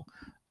illegal.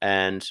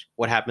 And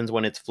what happens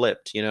when it's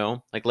flipped, you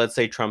know? Like, let's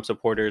say Trump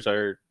supporters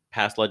are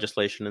pass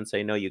legislation and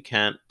say no, you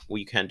can't, well,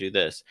 you can't do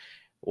this.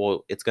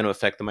 Well, it's going to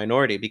affect the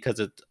minority because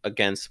it's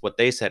against what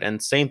they said.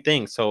 And same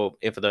thing. So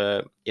if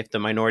the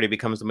minority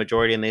becomes the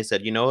majority and they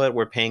said, you know what,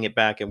 we're paying it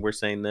back and we're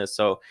saying this.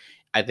 So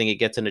I think it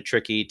gets into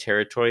tricky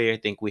territory. I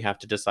think we have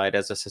to decide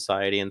as a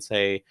society and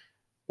say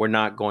we're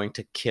not going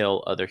to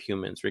kill other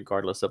humans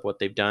regardless of what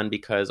they've done,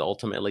 because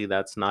ultimately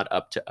that's not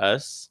up to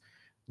us.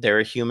 They're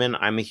a human,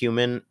 I'm a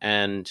human,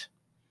 and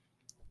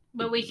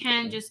But we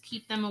can just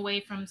keep them away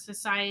from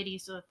society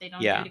so that they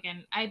don't Yeah. do it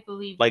again. I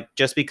believe. like,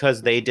 just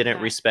because they didn't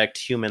That. respect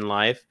human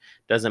life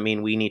doesn't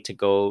mean we need to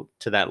go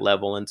to that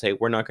level and say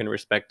we're not going to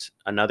respect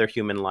another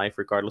human life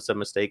regardless of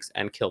mistakes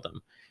and kill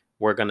them.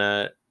 We're going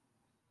to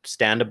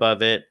stand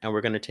above it and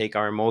we're going to take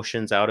our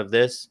emotions out of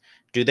this.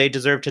 Do they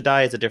deserve to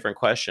die is a different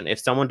question. If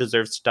someone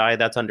deserves to die,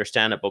 that's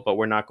understandable, but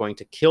we're not going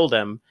to kill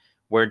them.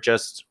 We're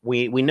just,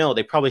 we know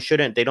they probably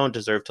shouldn't, they don't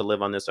deserve to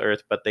live on this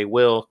earth, but they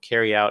will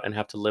carry out and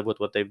have to live with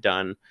what they've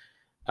done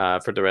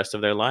for the rest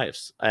of their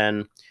lives.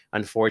 And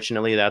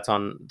unfortunately, that's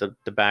on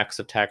the backs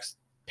of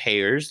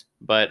taxpayers.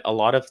 But a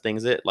lot of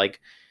things that,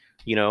 like,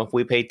 you know, if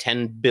we pay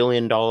 $10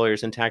 billion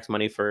in tax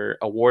money for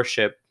a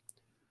warship,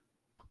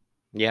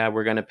 yeah,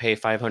 we're going to pay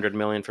 500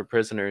 million for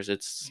prisoners.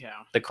 It's Yeah.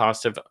 the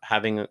cost of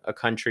having a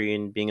country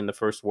and being in the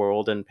first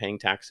world and paying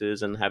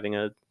taxes and having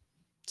a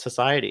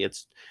society.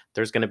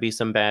 There's going to be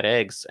some bad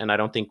eggs, and I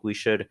don't think we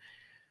should,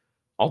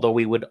 although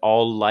we would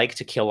all like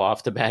to kill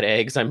off the bad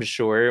eggs, I'm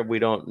sure we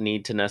don't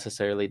need to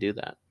necessarily do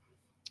that.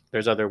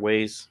 There's other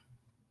ways.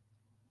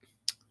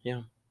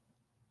 Yeah.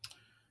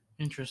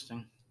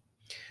 Interesting.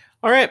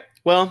 All right.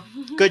 Well,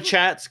 good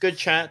chats. Good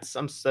chats.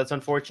 That's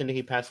unfortunate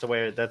he passed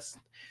away.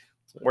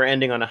 We're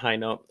ending on a high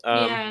note.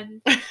 Yeah.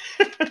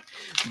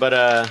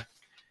 But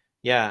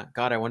yeah.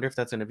 God, I wonder if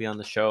that's going to be on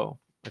the show.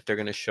 If they're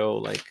going to show,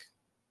 like,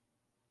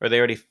 or they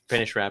already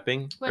finished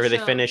rapping, What or they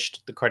show?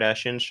 finished the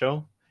Kardashian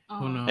show.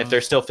 Who knows? If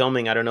they're still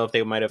filming, I don't know if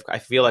they might have. I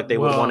feel like they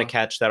would want to Well,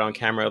 catch that on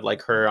camera of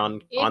like her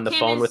on the Kim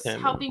phone is with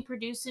him. helping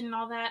produce and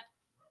all that.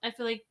 I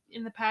feel like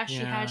in the past she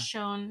Yeah. has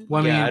shown.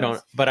 Well, I Yeah, mean, I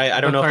don't. But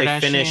I don't the know if they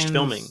finished Kardashians-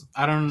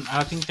 filming.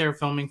 I think they're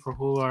filming for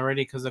Hulu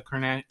already, because the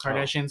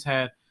Kardashians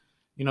had,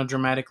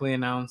 dramatically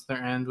announced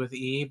their end with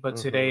E, but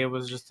today it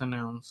was just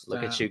announced.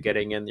 Look at you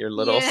getting in your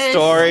little Yes,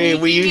 story.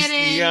 We sneaking used,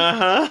 it in.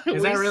 yeah.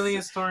 Is that really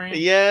a story?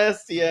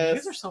 Yes, You guys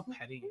yes. are so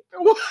petty.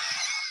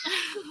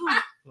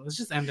 Let's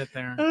just end it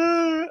there.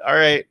 All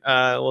right.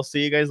 We'll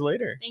see you guys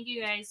later. Thank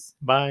you guys.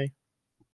 Bye.